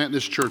about to plant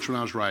this church when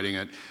I was writing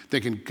it,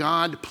 thinking,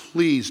 God,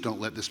 please don't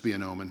let this be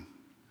an omen.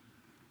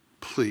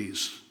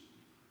 Please.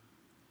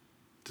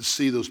 to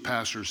see those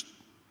pastors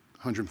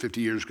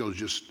 150 years ago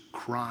just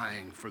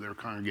crying for their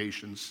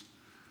congregations.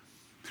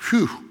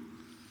 Whew.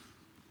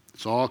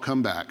 It's all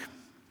come back.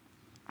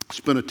 It's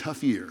been a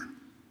tough year.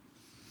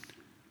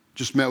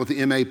 Just met with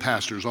the MA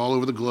pastors all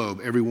over the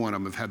globe. Every one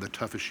of them have had the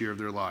toughest year of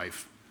their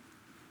life.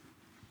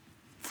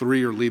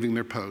 3 are leaving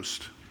their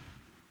post.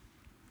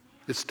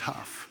 It's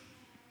tough.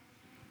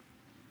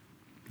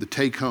 The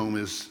take home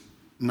is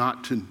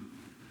not to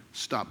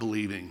stop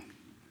believing.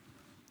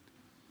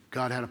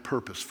 God had a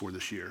purpose for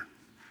this year.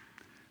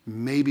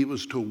 Maybe it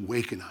was to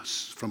awaken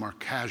us from our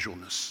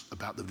casualness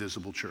about the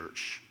visible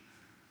church.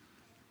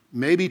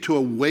 Maybe to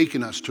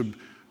awaken us to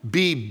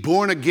be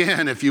born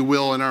again, if you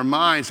will, in our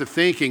minds of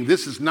thinking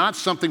this is not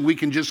something we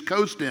can just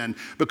coast in,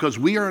 because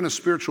we are in a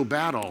spiritual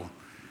battle,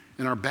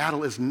 and our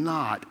battle is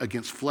not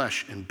against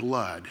flesh and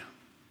blood,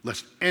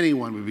 lest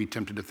anyone would be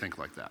tempted to think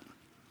like that.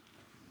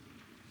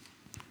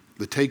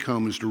 The take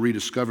home is to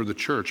rediscover the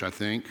church, I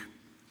think.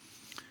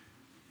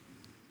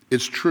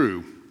 It's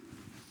true.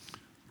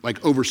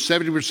 Like over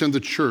 70% of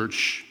the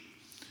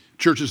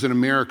churches in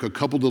America,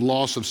 coupled with the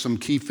loss of some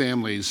key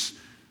families,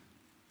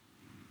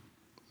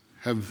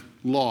 have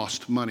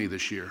lost money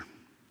this year.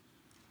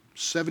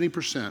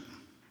 70%.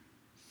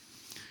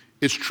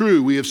 It's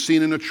true, we have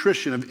seen an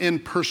attrition of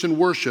in-person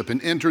worship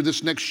and enter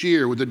this next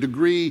year with a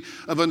degree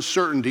of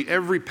uncertainty.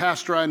 Every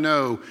pastor I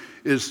know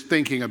is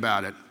thinking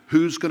about it.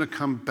 Who's going to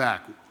come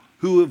back?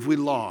 Who have we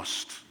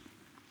lost?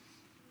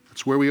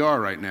 That's where we are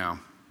right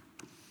now.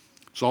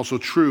 It's also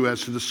true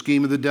as to the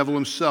scheme of the devil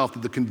himself,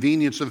 that the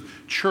convenience of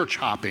church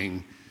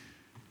hopping,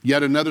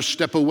 yet another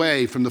step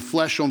away from the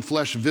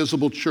flesh-on-flesh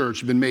visible church,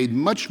 have been made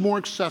much more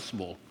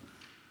accessible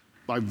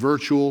by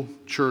virtual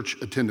church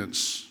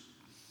attendance.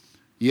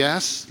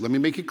 Yes, let me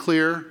make it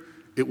clear,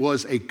 it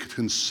was a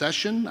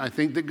concession, I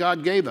think, that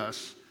God gave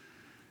us.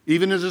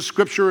 Even as the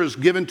scripture is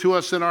given to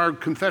us in our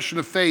confession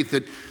of faith,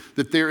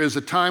 that there is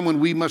a time when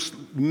we must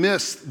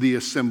miss the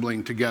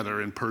assembling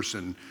together in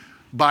person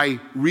by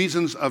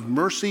reasons of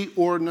mercy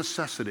or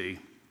necessity.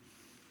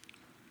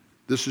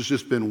 This has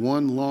just been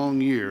one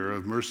long year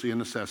of mercy and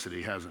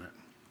necessity, hasn't it?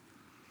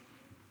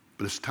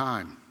 But it's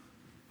time.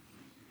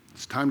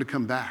 It's time to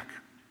come back.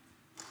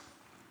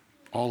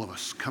 All of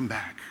us, come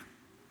back.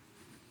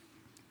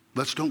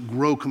 Let's don't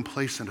grow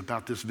complacent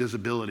about this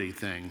visibility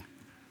thing.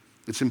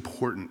 It's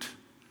important.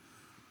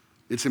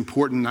 It's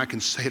important, and I can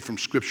say it from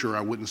Scripture, or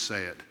I wouldn't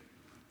say it.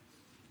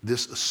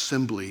 This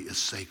assembly is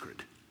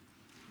sacred.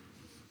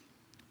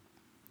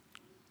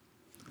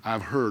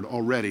 I've heard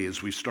already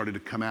as we started to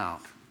come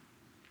out,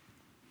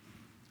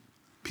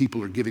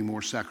 people are giving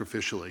more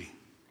sacrificially.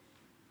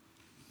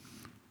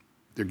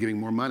 They're giving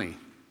more money.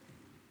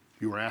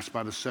 You were asked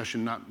by the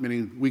session not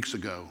many weeks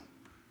ago.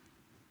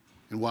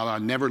 And while I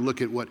never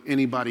look at what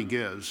anybody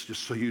gives,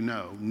 just so you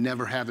know,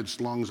 never have as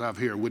long as I've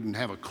here, wouldn't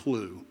have a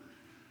clue,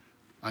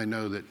 I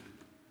know that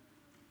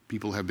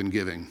people have been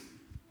giving.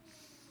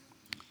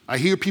 I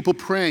hear people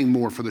praying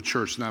more for the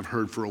church than I've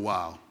heard for a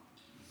while.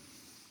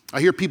 I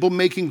hear people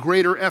making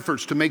greater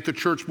efforts to make the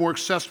church more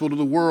accessible to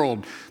the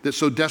world that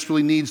so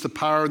desperately needs the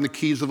power and the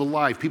keys of a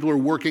life. People are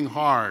working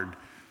hard.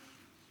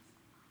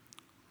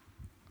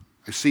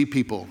 I see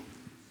people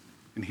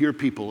and hear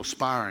people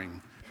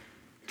aspiring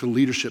to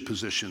leadership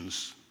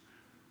positions.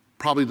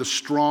 Probably the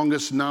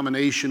strongest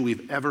nomination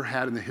we've ever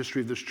had in the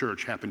history of this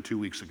church happened 2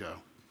 weeks ago,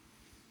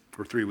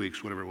 or 3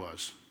 weeks, whatever it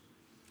was.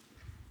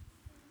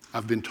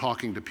 I've been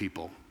talking to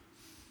people,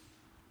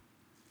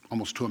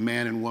 almost to a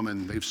man and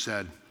woman. They've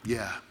said,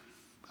 yeah,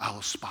 I'll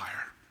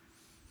aspire.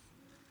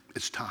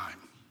 It's time.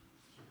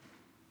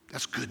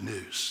 That's good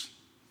news.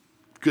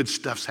 Good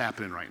stuff's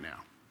happening right now.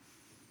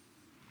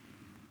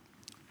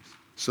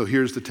 So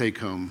here's the take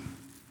home.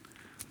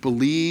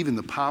 Believe in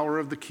the power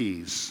of the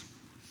keys.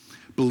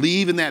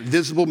 Believe in that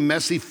visible,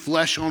 messy,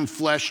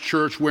 flesh-on-flesh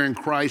church wherein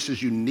Christ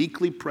is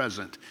uniquely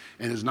present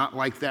and is not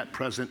like that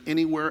present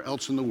anywhere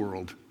else in the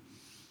world.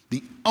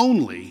 The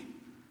only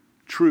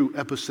true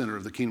epicenter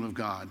of the kingdom of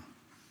God.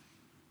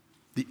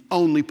 The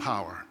only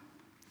power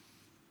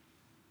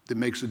that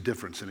makes a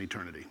difference in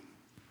eternity.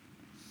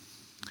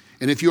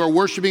 And if you are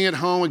worshiping at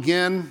home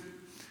again,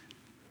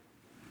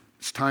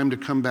 it's time to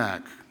come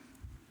back.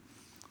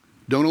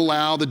 Don't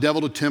allow the devil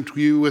to tempt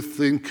you with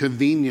the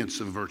inconvenience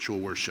of virtual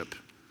worship.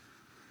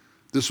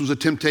 This was a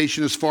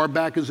temptation as far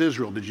back as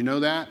Israel. Did you know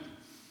that?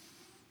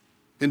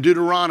 In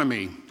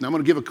Deuteronomy, now I'm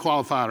going to give a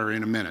qualifier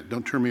in a minute.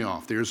 Don't turn me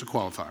off. There's a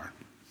qualifier.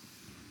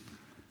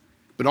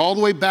 But all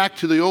the way back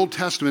to the Old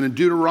Testament in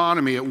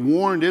Deuteronomy, it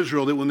warned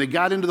Israel that when they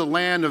got into the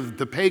land of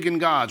the pagan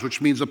gods, which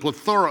means a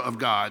plethora of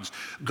gods,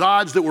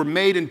 gods that were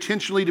made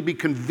intentionally to be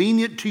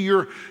convenient to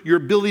your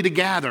ability to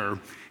gather,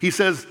 he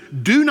says,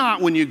 do not,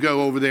 when you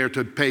go over there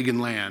to pagan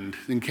land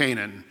in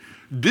Canaan,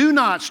 do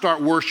not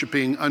start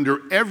worshiping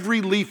under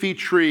every leafy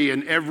tree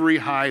and every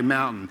high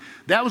mountain.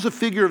 That was a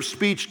figure of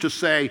speech to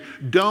say,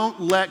 don't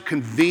let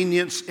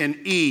convenience and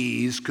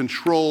ease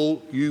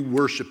control you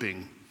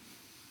worshiping.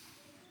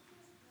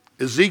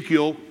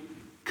 Ezekiel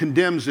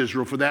condemns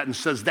Israel for that and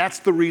says that's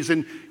the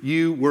reason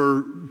you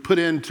were put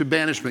into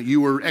banishment,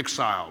 you were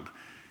exiled.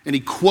 And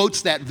he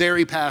quotes that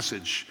very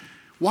passage.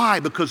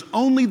 Why? Because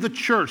only the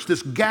church,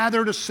 this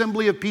gathered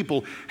assembly of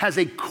people, has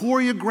a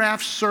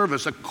choreographed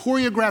service, a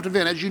choreographed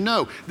event. As you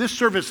know, this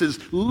service is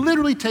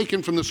literally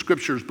taken from the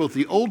scriptures, both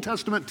the Old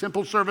Testament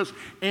temple service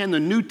and the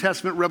New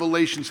Testament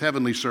Revelations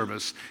heavenly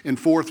service in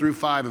 4 through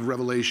 5 of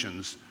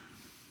Revelations.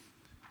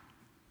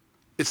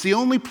 It's the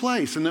only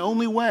place and the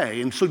only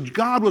way. And so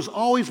God was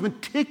always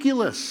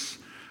meticulous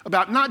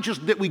about not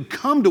just that we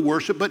come to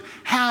worship, but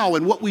how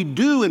and what we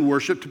do in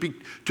worship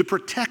to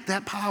protect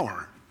that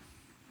power.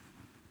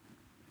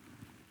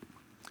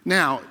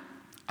 Now,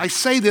 I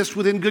say this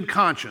within good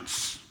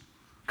conscience.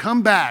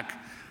 Come back.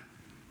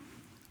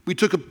 We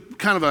took a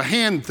kind of a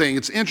hand thing.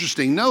 It's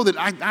interesting. Know that,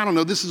 I don't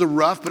know, this is a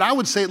rough, but I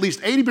would say at least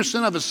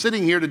 80% of us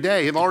sitting here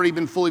today have already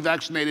been fully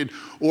vaccinated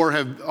or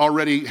have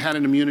already had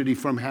an immunity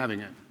from having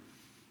it.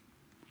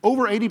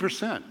 Over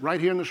 80% right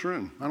here in this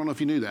room. I don't know if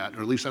you knew that,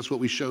 or at least that's what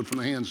we showed from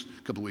the hands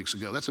a couple weeks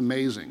ago. That's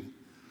amazing.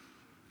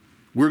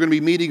 We're going to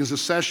be meeting as a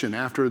session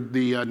after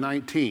the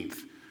 19th,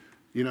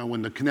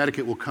 when the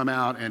Connecticut will come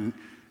out and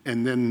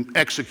then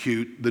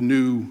execute the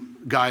new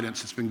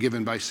guidance that's been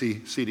given by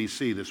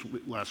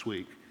CDC last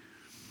week.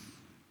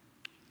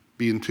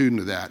 Be in tune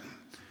to that.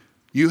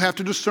 You have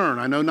to discern.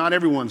 I know not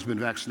everyone's been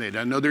vaccinated.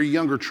 I know there are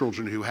younger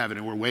children who haven't,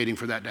 and we're waiting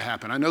for that to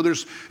happen. I know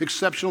there's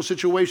exceptional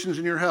situations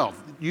in your health.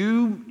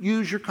 You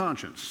use your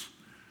conscience.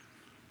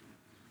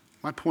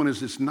 My point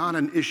is, it's not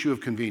an issue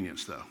of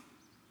convenience, though.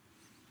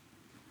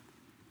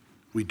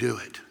 We do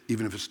it,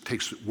 even if it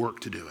takes work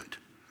to do it.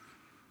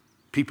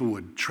 People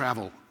would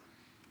travel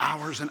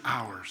hours and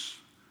hours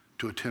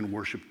to attend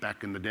worship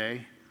back in the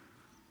day.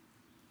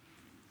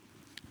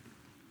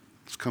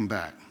 Let's come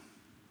back.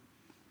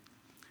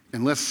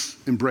 And let's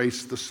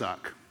embrace the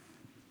suck.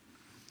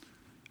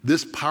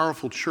 This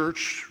powerful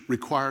church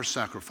requires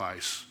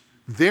sacrifice.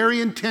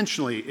 Very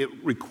intentionally, it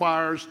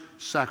requires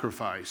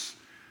sacrifice.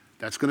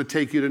 That's going to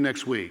take you to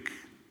next week.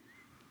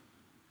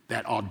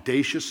 That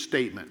audacious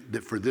statement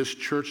that for this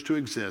church to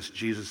exist,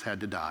 Jesus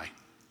had to die.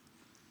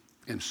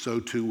 And so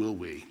too will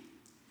we.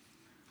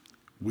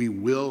 We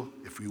will,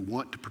 if we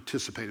want to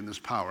participate in this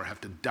power, have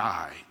to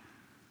die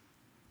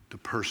to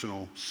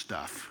personal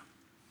stuff.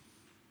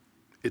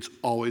 It's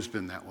always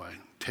been that way.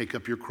 Take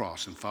up your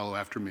cross and follow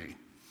after me.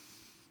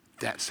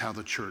 That's how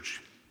the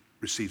church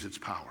receives its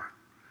power.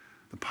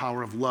 The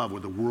power of love,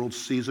 where the world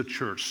sees a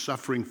church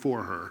suffering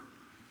for her,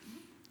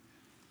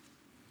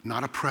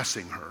 not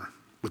oppressing her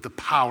with the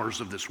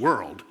powers of this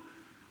world,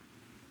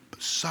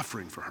 but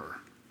suffering for her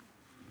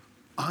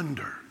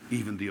under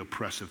even the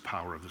oppressive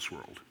power of this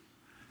world.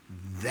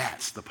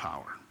 That's the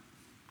power.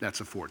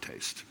 That's a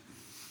foretaste.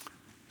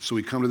 So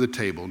we come to the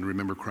table and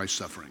remember Christ's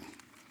suffering.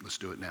 Let's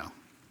do it now.